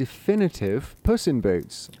created the definitive Puss in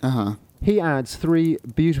Boots. Uh-huh. He adds 3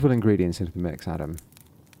 beautiful ingredients into the mix, Adam.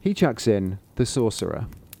 He chucks in the sorcerer.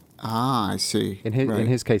 Ah, I see. In his Right. in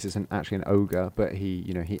his case, it's actually an ogre, but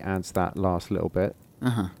he adds that last little bit.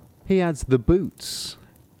 Uh-huh. He adds the boots,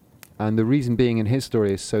 and the reason being in his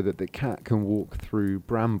story is so that the cat can walk through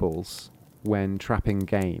brambles when trapping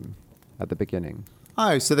game at the beginning.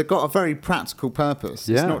 Oh, so they've got a very practical purpose.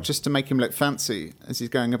 Yeah. It's not just to make him look fancy as he's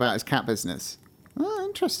going about his cat business. Oh,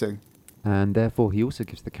 interesting. And therefore, he also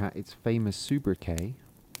gives the cat its famous sobriquet,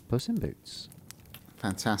 Puss in Boots.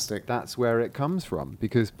 Fantastic. That's where it comes from,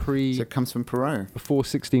 because So it comes from Perrault. before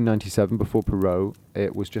 1697, before Perrault,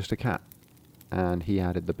 it was just a cat, and he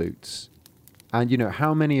added the boots. And you know,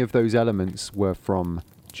 how many of those elements were from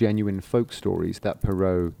genuine folk stories that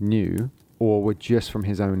Perrault knew, or were just from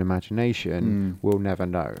his own imagination, we'll never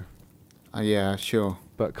know. Yeah, sure.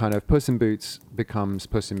 But kind of Puss in Boots becomes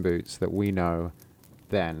Puss in Boots that we know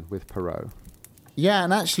then with Perrault. Yeah,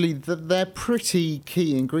 and actually, they're pretty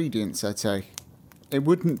key ingredients, I'd say. It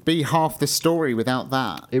wouldn't be half the story without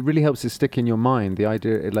that. It really helps it stick in your mind, the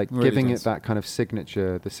idea, like Really giving does. it that kind of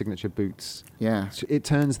signature, the signature boots. Yeah. So it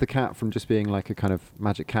turns the cat from just being like a kind of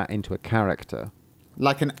magic cat into a character.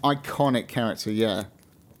 Like an iconic character, yeah.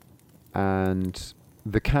 And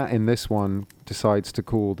the cat in this one decides to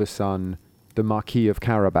call the son the Marquis of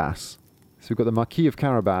Carabas. So we've got the Marquis of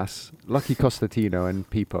Carabas, Lucky Costatino, and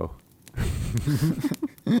Pipo.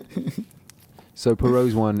 So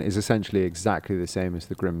Perrault's one is essentially exactly the same as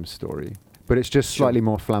the Grimm story, but it's just Sure. slightly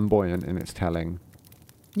more flamboyant in its telling.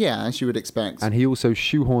 Yeah, as you would expect. And he also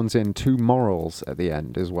shoehorns in 2 morals at the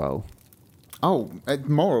end as well. Oh,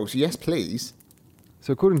 morals, yes, please.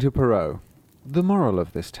 So according to Perrault, the moral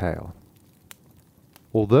of this tale.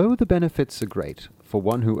 Although the benefits are great for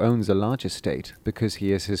one who owns a large estate because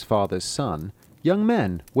he is his father's son, young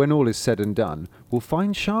men, when all is said and done, will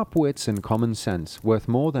find sharp wits and common sense worth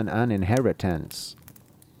more than an inheritance.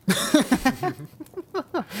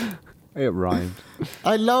 It rhymed.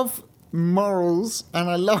 I love morals, and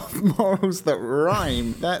I love morals that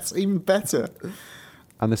rhyme. That's even better.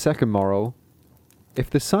 And the second moral, if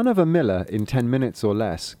the son of a miller in 10 minutes or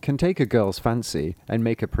less can take a girl's fancy and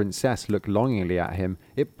make a princess look longingly at him,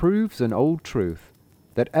 it proves an old truth,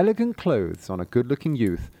 that elegant clothes on a good-looking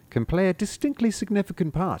youth can play a distinctly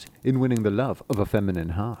significant part in winning the love of a feminine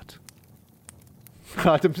heart.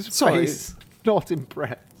 Adam's Sorry. face, not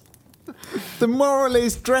impressed. The moral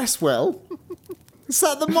is dress well. Is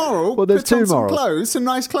that the moral? Well, there's Put on two some morals. clothes, some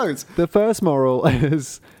nice clothes. The first moral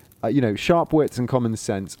is, sharp wits and common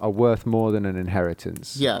sense are worth more than an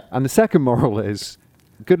inheritance. Yeah. And the second moral is,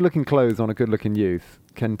 good-looking clothes on a good-looking youth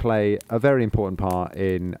can play a very important part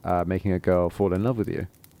in making a girl fall in love with you.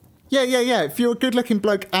 Yeah. If you're a good-looking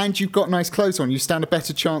bloke and you've got nice clothes on, you stand a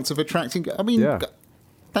better chance of attracting. I mean, Yeah.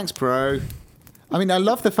 Thanks, bro. I mean, I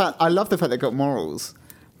love the fact they've got morals,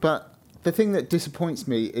 but the thing that disappoints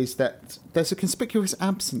me is that there's a conspicuous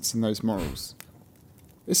absence in those morals.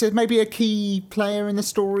 Is there maybe a key player in the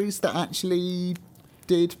stories that actually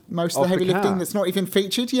did most of Of the the heavy lifting cat. that's not even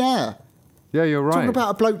featured? Yeah. Yeah, you're right. Talking about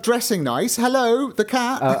a bloke dressing nice. Hello, the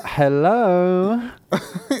cat. Hello.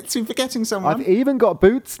 Is he forgetting someone? I've even got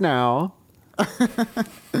boots now.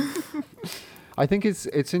 I think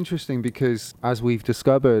it's interesting because, as we've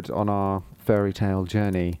discovered on our fairy tale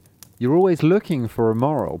journey, you're always looking for a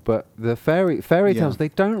moral, but the fairy tales,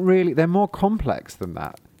 they're more complex than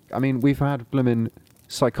that. I mean, we've had blooming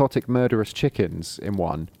psychotic murderous chickens in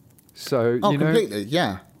one. So, completely,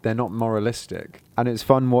 yeah. they're not moralistic. And it's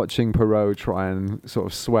fun watching Perrault try and sort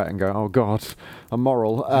of sweat and go, oh God, a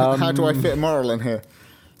moral. How do I fit a moral in here?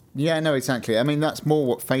 Yeah, no, exactly. I mean, that's more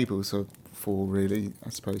what fables are for, really, I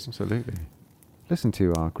suppose. Absolutely. Listen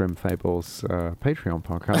to our Grim Fables Patreon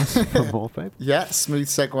podcast for more fables. Yeah, smooth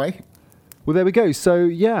segue. Well, there we go. So,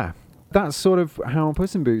 yeah, that's sort of how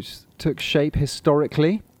Puss in Boots took shape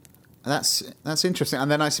historically. That's interesting. And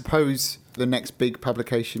then I suppose the next big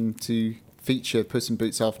publication to feature Puss in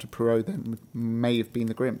Boots after Perrault then may have been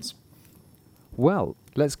the Grimms. Well,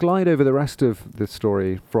 let's glide over the rest of the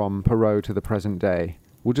story from Perrault to the present day.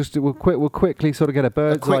 We'll quickly sort of get a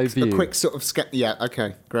bird's eye view. A quick sort of yeah,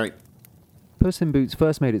 okay, great. Puss in Boots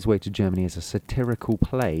first made its way to Germany as a satirical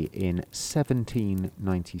play in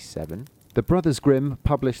 1797. The Brothers Grimm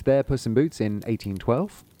published their Puss in Boots in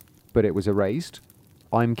 1812, but it was erased.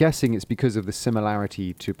 I'm guessing it's because of the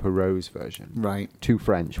similarity to Perrault's version. Right. Too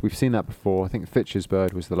French. We've seen that before. I think Fitcher's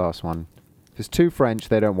Bird was the last one. If it's too French,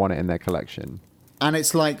 they don't want it in their collection. And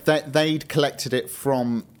it's like they'd collected it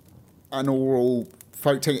from an oral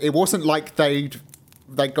folk tale. It wasn't like they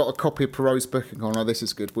got a copy of Perrault's book and gone, oh, this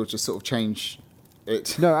is good, we'll just sort of change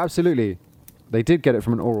it. No, absolutely. They did get it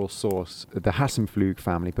from an oral source, the Hassenpflug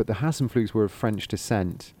family, but the Hassenpflugs were of French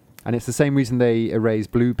descent. And it's the same reason they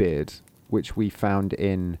erased Bluebeard, which we found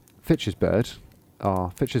in Fitcher's Bird,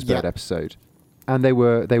 our Fitcher's Bird episode. And they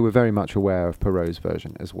were very much aware of Perrault's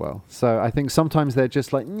version as well. So I think sometimes they're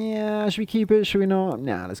just like, yeah, should we keep it? Should we not?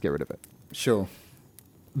 Nah, let's get rid of it. Sure.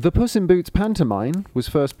 The Puss in Boots pantomime was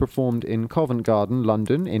first performed in Covent Garden,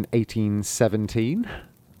 London in 1817.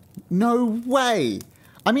 No way!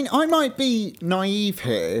 I mean, I might be naive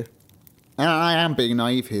here, and I am being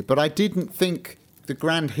naive here, but I didn't think the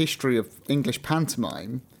grand history of English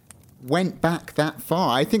pantomime went back that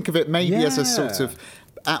far. I think of it maybe as a sort of,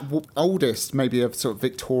 at oldest, maybe a sort of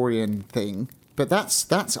Victorian thing. But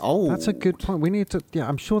that's old. That's a good point. We need to... Yeah,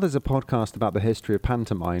 I'm sure there's a podcast about the history of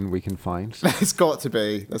pantomime we can find. There's got to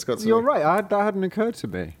be. You're right. That hadn't occurred to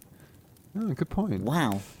me. Oh, good point.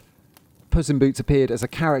 Wow. Puss in Boots appeared as a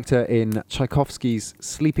character in Tchaikovsky's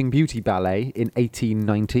Sleeping Beauty ballet in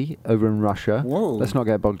 1890 over in Russia. Whoa. Let's not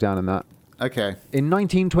get bogged down in that. Okay. In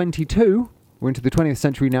 1922, we're into the 20th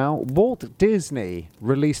century now, Walt Disney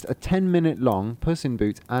released a 10-minute long Puss in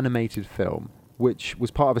Boots animated film, which was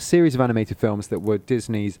part of a series of animated films that were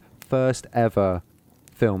Disney's first ever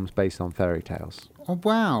films based on fairy tales. Oh,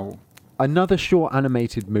 wow. Another short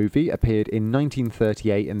animated movie appeared in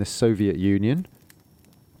 1938 in the Soviet Union.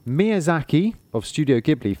 Miyazaki, of Studio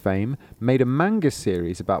Ghibli fame, made a manga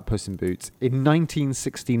series about Puss in Boots in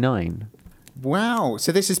 1969. Wow.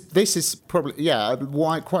 So this is probably,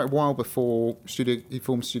 quite a while before he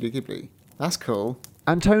formed Studio Ghibli. That's cool.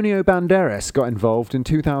 Antonio Banderas got involved in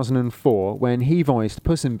 2004 when he voiced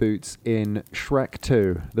Puss in Boots in Shrek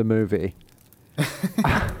 2, the movie.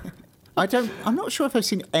 I'm not sure if I've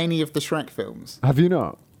seen any of the Shrek films. Have you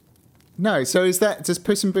not? No, so does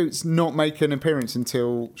Puss in Boots not make an appearance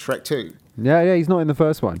until Shrek 2? Yeah, he's not in the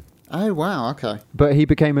first one. Oh, wow, okay. But he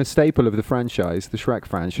became a staple of the franchise, the Shrek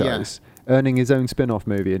franchise, earning his own spin-off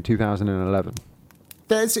movie in 2011.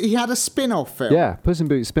 He had a spin-off film? Yeah, Puss in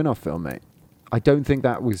Boots spin-off film, mate. I don't think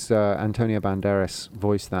that was Antonio Banderas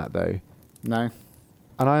voiced that, though. No.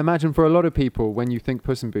 And I imagine for a lot of people, when you think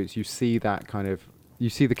Puss in Boots, you see that you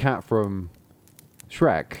see the cat from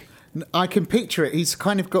Shrek. I can picture it. He's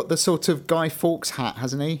kind of got the sort of Guy Fawkes hat,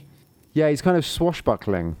 hasn't he? Yeah, he's kind of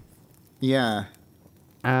swashbuckling. Yeah.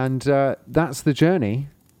 And that's the journey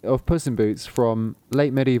of Puss in Boots from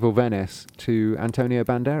late medieval Venice to Antonio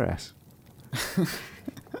Banderas.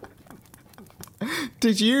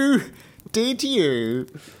 Did you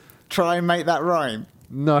try and make that rhyme?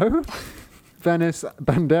 No. Venice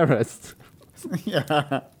Banderas.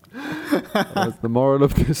 Yeah. That's the moral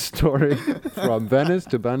of this story. From Venice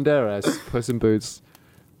to Banderas, Puss in Boots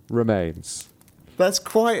remains. That's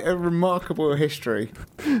quite a remarkable history.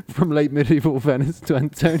 From late medieval Venice to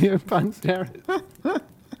Antonio Banderas.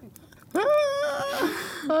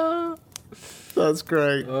 That's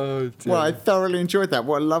great. Oh, dear. Well, I thoroughly enjoyed that.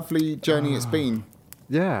 What a lovely journey it's been.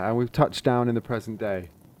 Yeah, and we've touched down in the present day.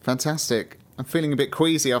 Fantastic. I'm feeling a bit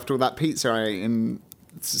queasy after all that pizza I ate in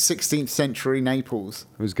 16th century Naples.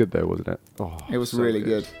 It was good though, wasn't it? Oh, it was so really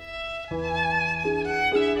good.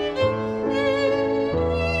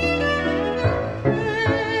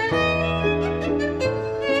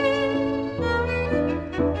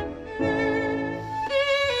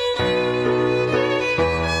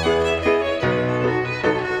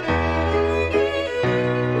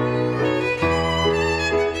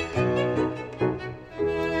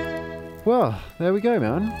 Well, there we go,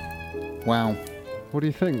 man. Wow. What do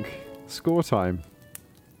you think? Score time.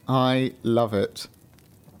 I love it.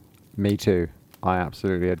 Me too. I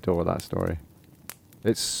absolutely adore that story.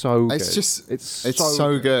 It's so good. It's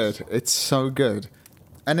so good. It's so good.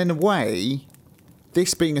 And in a way,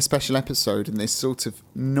 this being a special episode and this sort of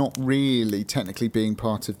not really technically being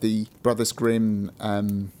part of the Brothers Grimm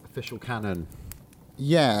Official canon.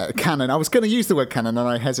 Yeah, canon. I was going to use the word canon and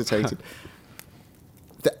I hesitated.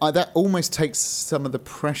 That almost takes some of the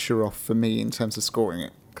pressure off for me in terms of scoring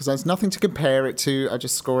it. Because there's nothing to compare it to. I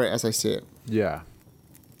just score it as I see it. Yeah.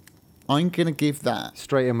 I'm going to give that.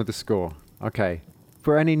 Straight in with the score. Okay.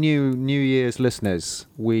 For any New Year's listeners,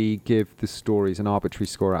 we give the stories an arbitrary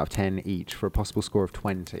score out of 10 each for a possible score of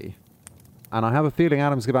 20. And I have a feeling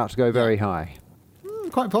Adam's about to go very high.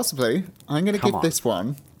 Quite possibly. I'm going to give this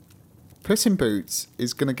one. Puss in Boots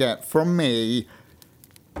is going to get from me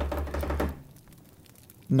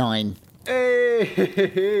 9.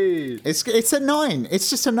 Hey! It's a 9. It's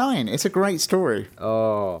just a 9. It's a great story.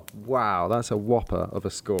 Oh, wow. That's a whopper of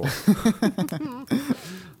a score.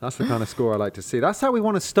 That's the kind of score I like to see. That's how we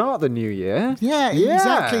want to start the new year. Yeah,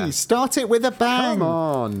 exactly. Start it with a bang. Come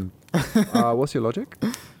on. What's your logic?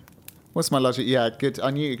 What's my logic? Yeah, good.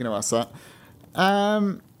 I knew you were going to ask that.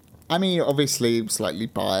 I mean, obviously, slightly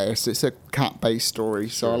biased. It's a cat-based story,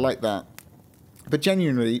 so I like that. But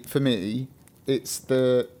genuinely, for me, it's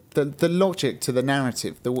the logic to the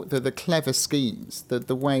narrative, the clever schemes,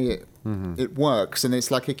 the way it works, and it's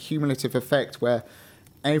like a cumulative effect where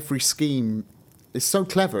every scheme is so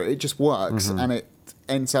clever, it just works, and it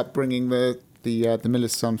ends up bringing the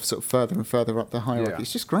Miller's Son sort of further and further up the hierarchy. Yeah.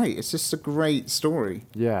 It's just great. It's just a great story.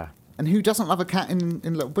 Yeah. And who doesn't love a cat in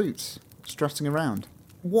little boots strutting around?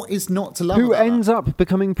 What is not to love? Who about ends that? up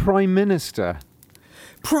becoming Prime Minister?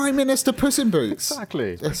 Prime Minister Puss in Boots.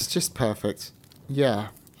 Exactly. It's just perfect. Yeah.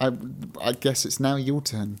 I guess it's now your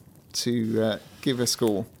turn to give a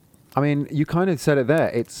score. I mean, you kind of said it there.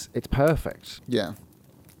 It's perfect. Yeah.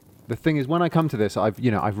 The thing is, when I come to this,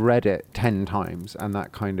 I've read it 10 times, and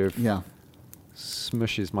that kind of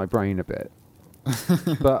smushes my brain a bit.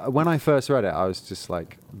 But when I first read it, I was just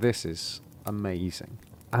like, this is amazing.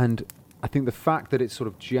 And I think the fact that it's sort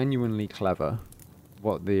of genuinely clever,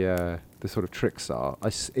 what the sort of tricks are,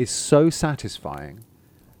 is so satisfying.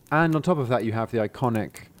 And on top of that, you have the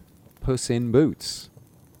iconic Puss in Boots.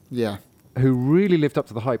 Yeah. Who really lived up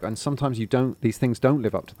to the hype, and sometimes these things don't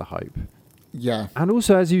live up to the hype. Yeah. And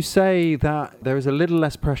also, as you say, that there is a little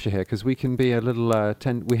less pressure here, because we can be a little,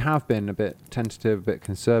 we have been a bit tentative, a bit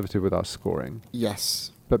conservative with our scoring.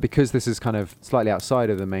 Yes. But because this is kind of slightly outside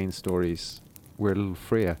of the main stories, we're a little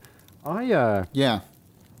freer. Yeah.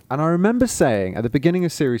 And I remember saying at the beginning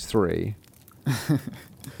of Series 3,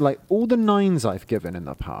 like all the 9s I've given in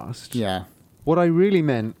the past, Yeah. what I really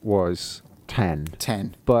meant was 10.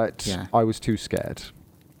 10. But Yeah. I was too scared.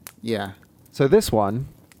 Yeah. So this one,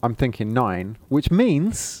 I'm thinking 9, which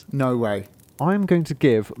means No way. I'm going to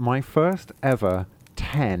give my first ever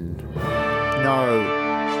 10.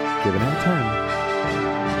 No. Giving it a 10.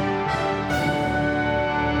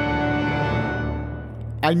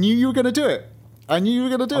 I knew you were going to do it. I've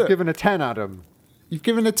given a 10, Adam. You've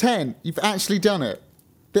given a 10. You've actually done it.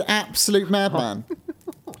 The absolute madman.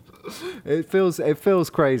 It feels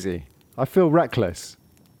crazy. I feel reckless.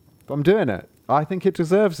 But I'm doing it. I think it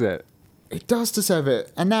deserves it. It does deserve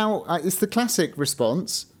it. And now it's the classic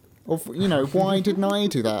response of, why didn't I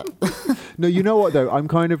do that? No, you know what, though? I'm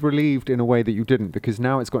kind of relieved in a way that you didn't, because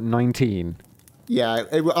now it's got 19. Yeah,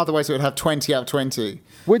 otherwise it would have 20 out of 20.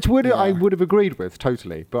 Which I would have agreed with,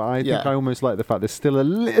 totally. But I think I almost like the fact there's still a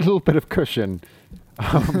little bit of cushion.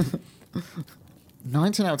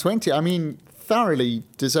 19 out of 20. I mean, thoroughly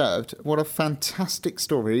deserved. What a fantastic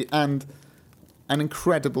story and an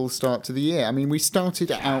incredible start to the year. I mean, we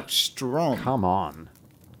started out strong. Come on.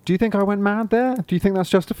 Do you think I went mad there? Do you think that's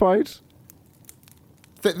justified?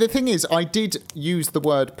 The thing is, I did use the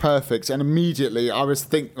word perfect, and immediately I was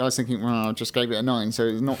thinking, well, I just gave it a 9, so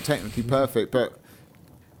it's not technically perfect.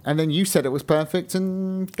 And then you said it was perfect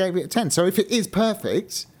and gave it a 10. So if it is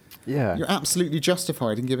perfect, you're absolutely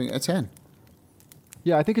justified in giving it a 10.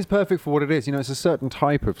 Yeah, I think it's perfect for what it is. It's a certain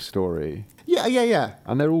type of story. Yeah.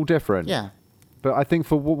 And they're all different. Yeah. But I think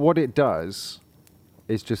for what it does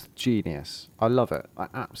is just genius. I love it. I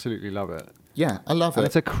absolutely love it. Yeah, I love And it.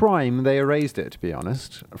 it's a crime they erased it, to be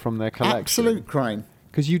honest, from their collection. Absolute crime.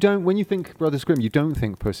 Because when you think Brothers Grimm, you don't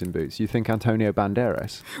think Puss in Boots. You think Antonio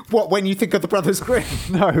Banderas. What, when you think of the Brothers Grimm?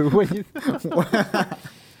 No, when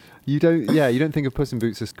you don't think of Puss in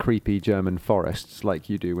Boots as creepy German forests like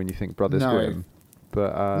you do when you think Brothers Grimm.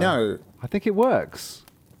 But no. I think it works.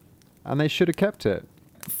 And they should have kept it.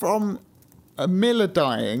 From a miller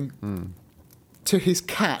dying to his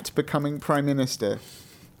cat becoming Prime Minister.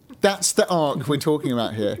 That's the arc we're talking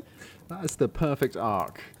about here. That's the perfect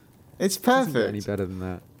arc. It's Doesn't perfect. get any better than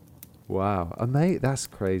that. Wow. Mate, that's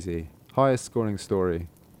crazy. Highest scoring story.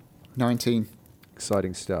 19.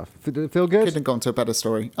 Exciting stuff. Did it feel good? Couldn't have gone to a better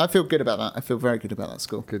story. I feel good about that. I feel very good about that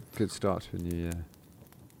score. Good start to a new year.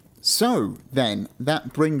 So then,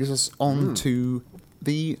 that brings us on to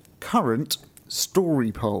the current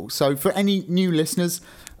story poll. So for any new listeners,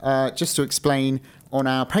 just to explain, on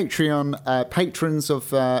our Patreon, patrons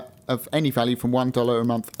of any value from $1 a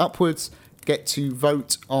month upwards get to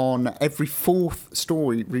vote on every fourth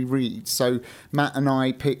story we read. So Matt and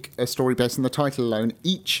I pick a story based on the title alone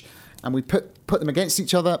each, and we put them against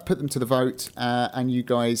each other, put them to the vote, and you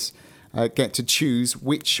guys get to choose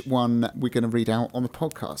which one we're going to read out on the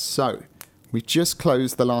podcast. So we just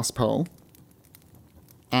closed the last poll,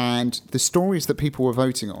 and the stories that people were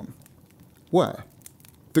voting on were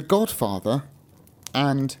The Godfather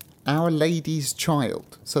and Our Lady's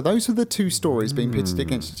Child. So those are the two stories being pitted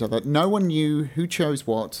against each other. No one knew who chose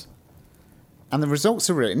what. And the results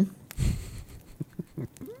are in.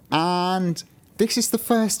 And this is the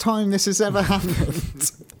first time this has ever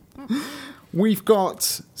happened. We've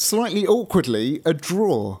got, slightly awkwardly, a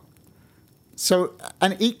draw. So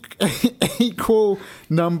an equal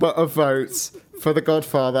number of votes for The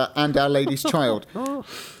Godfather and Our Lady's Child.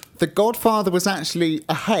 The Godfather was actually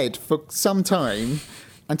ahead for some time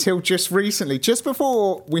until just recently, just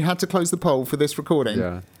before we had to close the poll for this recording.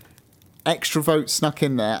 Yeah. Extra votes snuck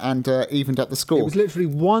in there and evened up the score. It was literally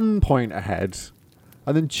 1 point ahead.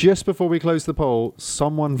 And then just before we closed the poll,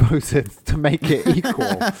 someone voted to make it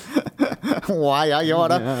equal. Why are you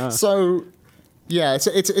on? Yeah. So, yeah,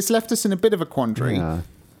 it's left us in a bit of a quandary. Yeah.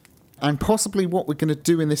 And possibly what we're going to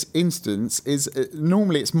do in this instance is,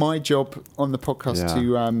 normally it's my job on the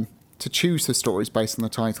podcast to choose the stories based on the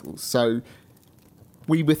titles. So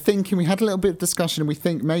we were thinking, we had a little bit of discussion, and we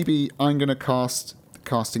think maybe I'm going to cast the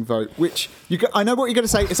casting vote, which I know what you're going to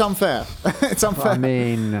say. It's unfair. It's unfair. I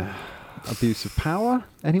mean, abuse of power?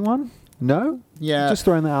 Anyone? No? Yeah. Just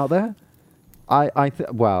throwing that out there.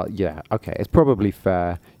 Well, yeah, okay. It's probably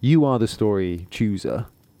fair. You are the story chooser,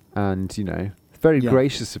 and very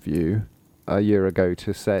gracious of you a year ago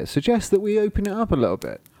to suggest that we open it up a little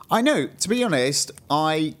bit. I know. To be honest,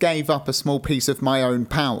 I gave up a small piece of my own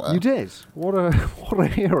power. You did. What a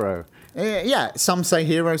hero. Yeah, some say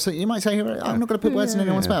hero, so you might say hero. I'm not going to put words in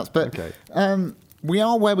anyone's mouth, but okay. We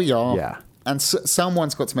are where we are. Yeah. And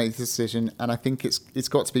someone's got to make the decision, and I think it's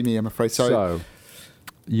got to be me, I'm afraid. So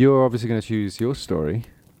you're obviously going to choose your story.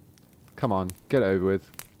 Come on, get it over with.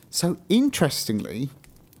 So interestingly,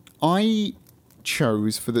 I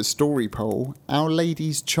chose for the story poll Our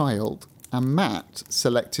Lady's Child, and Matt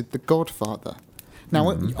selected The Godfather.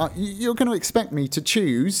 Now, you're going to expect me to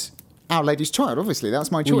choose Our Lady's Child, obviously.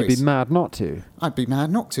 That's my choice. Well, you'd be mad not to. I'd be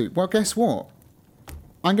mad not to. Well, guess what?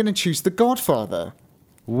 I'm going to choose The Godfather.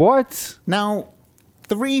 What? Now,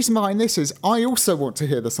 the reason behind this is I also want to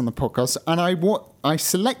hear this on the podcast, and I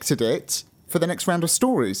selected it for the next round of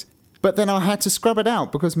stories. But then I had to scrub it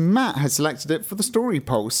out because Matt had selected it for the story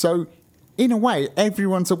poll. So, in a way,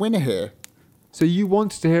 everyone's a winner here. So you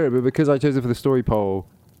wanted to hear it, but because I chose it for the story poll,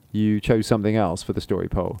 you chose something else for the story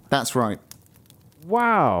poll. That's right.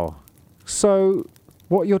 Wow. So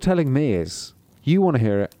what you're telling me is you want to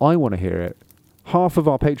hear it, I want to hear it, half of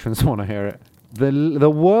our patrons want to hear it, the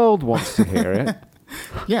world wants to hear it.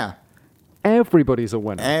 Yeah. Everybody's a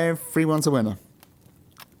winner. Everyone's a winner.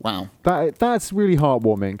 Wow. That's really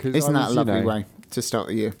heartwarming. Cause Isn't that a lovely way to start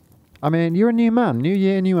the year? I mean, you're a new man. New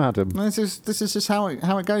year, new Adam. This is just how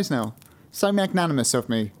it goes now. So magnanimous of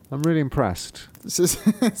me. I'm really impressed. This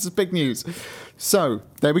is big news. So,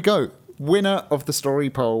 there we go. Winner of the story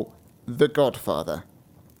poll, The Godfather.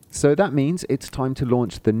 So that means it's time to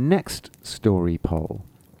launch the next story poll.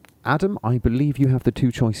 Adam, I believe you have the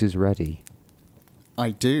two choices ready.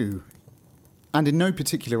 I do. And in no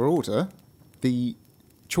particular order, the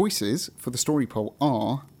choices for the story poll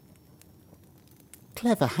are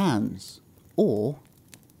Clever Hands or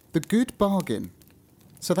The Good Bargain.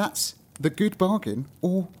 So that's The Good Bargain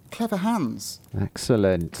or Clever Hands.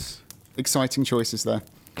 Excellent. Exciting choices there.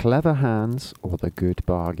 Clever Hands or The Good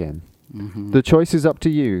Bargain. Mm-hmm. The choice is up to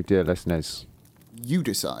you, dear listeners. You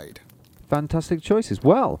decide. Fantastic choices.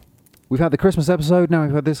 Well, we've had the Christmas episode. Now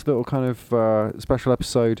we've had this little kind of special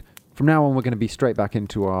episode. From now on, we're going to be straight back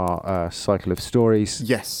into our cycle of stories.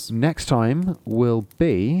 Yes. Next time will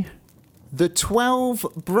be The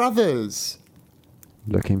 12 Brothers.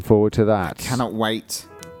 Looking forward to that. Cannot wait.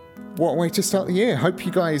 What a way to start the year. Hope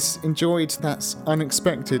you guys enjoyed that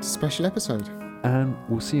unexpected special episode. And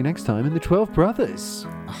we'll see you next time in The 12 Brothers.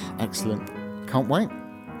 Oh, excellent. Can't wait.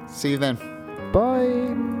 See you then.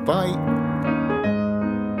 Bye. Bye.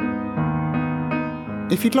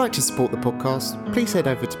 If you'd like to support the podcast, please head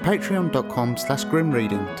over to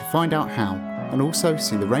patreon.com/grimreading to find out how, and also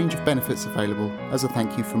see the range of benefits available as a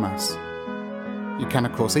thank you from us. You can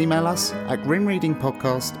of course email us at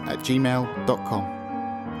grimreadingpodcast@gmail.com.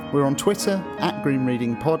 We're on Twitter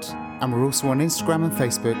 @GrimReadingPod, and we're also on Instagram and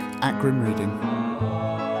Facebook @GrimReading.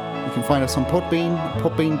 You can find us on Podbean,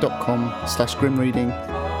 podbean.com/grimreading,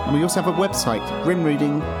 and we also have a website,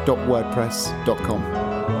 grimreading.wordpress.com.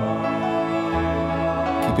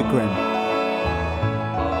 Keep it grim.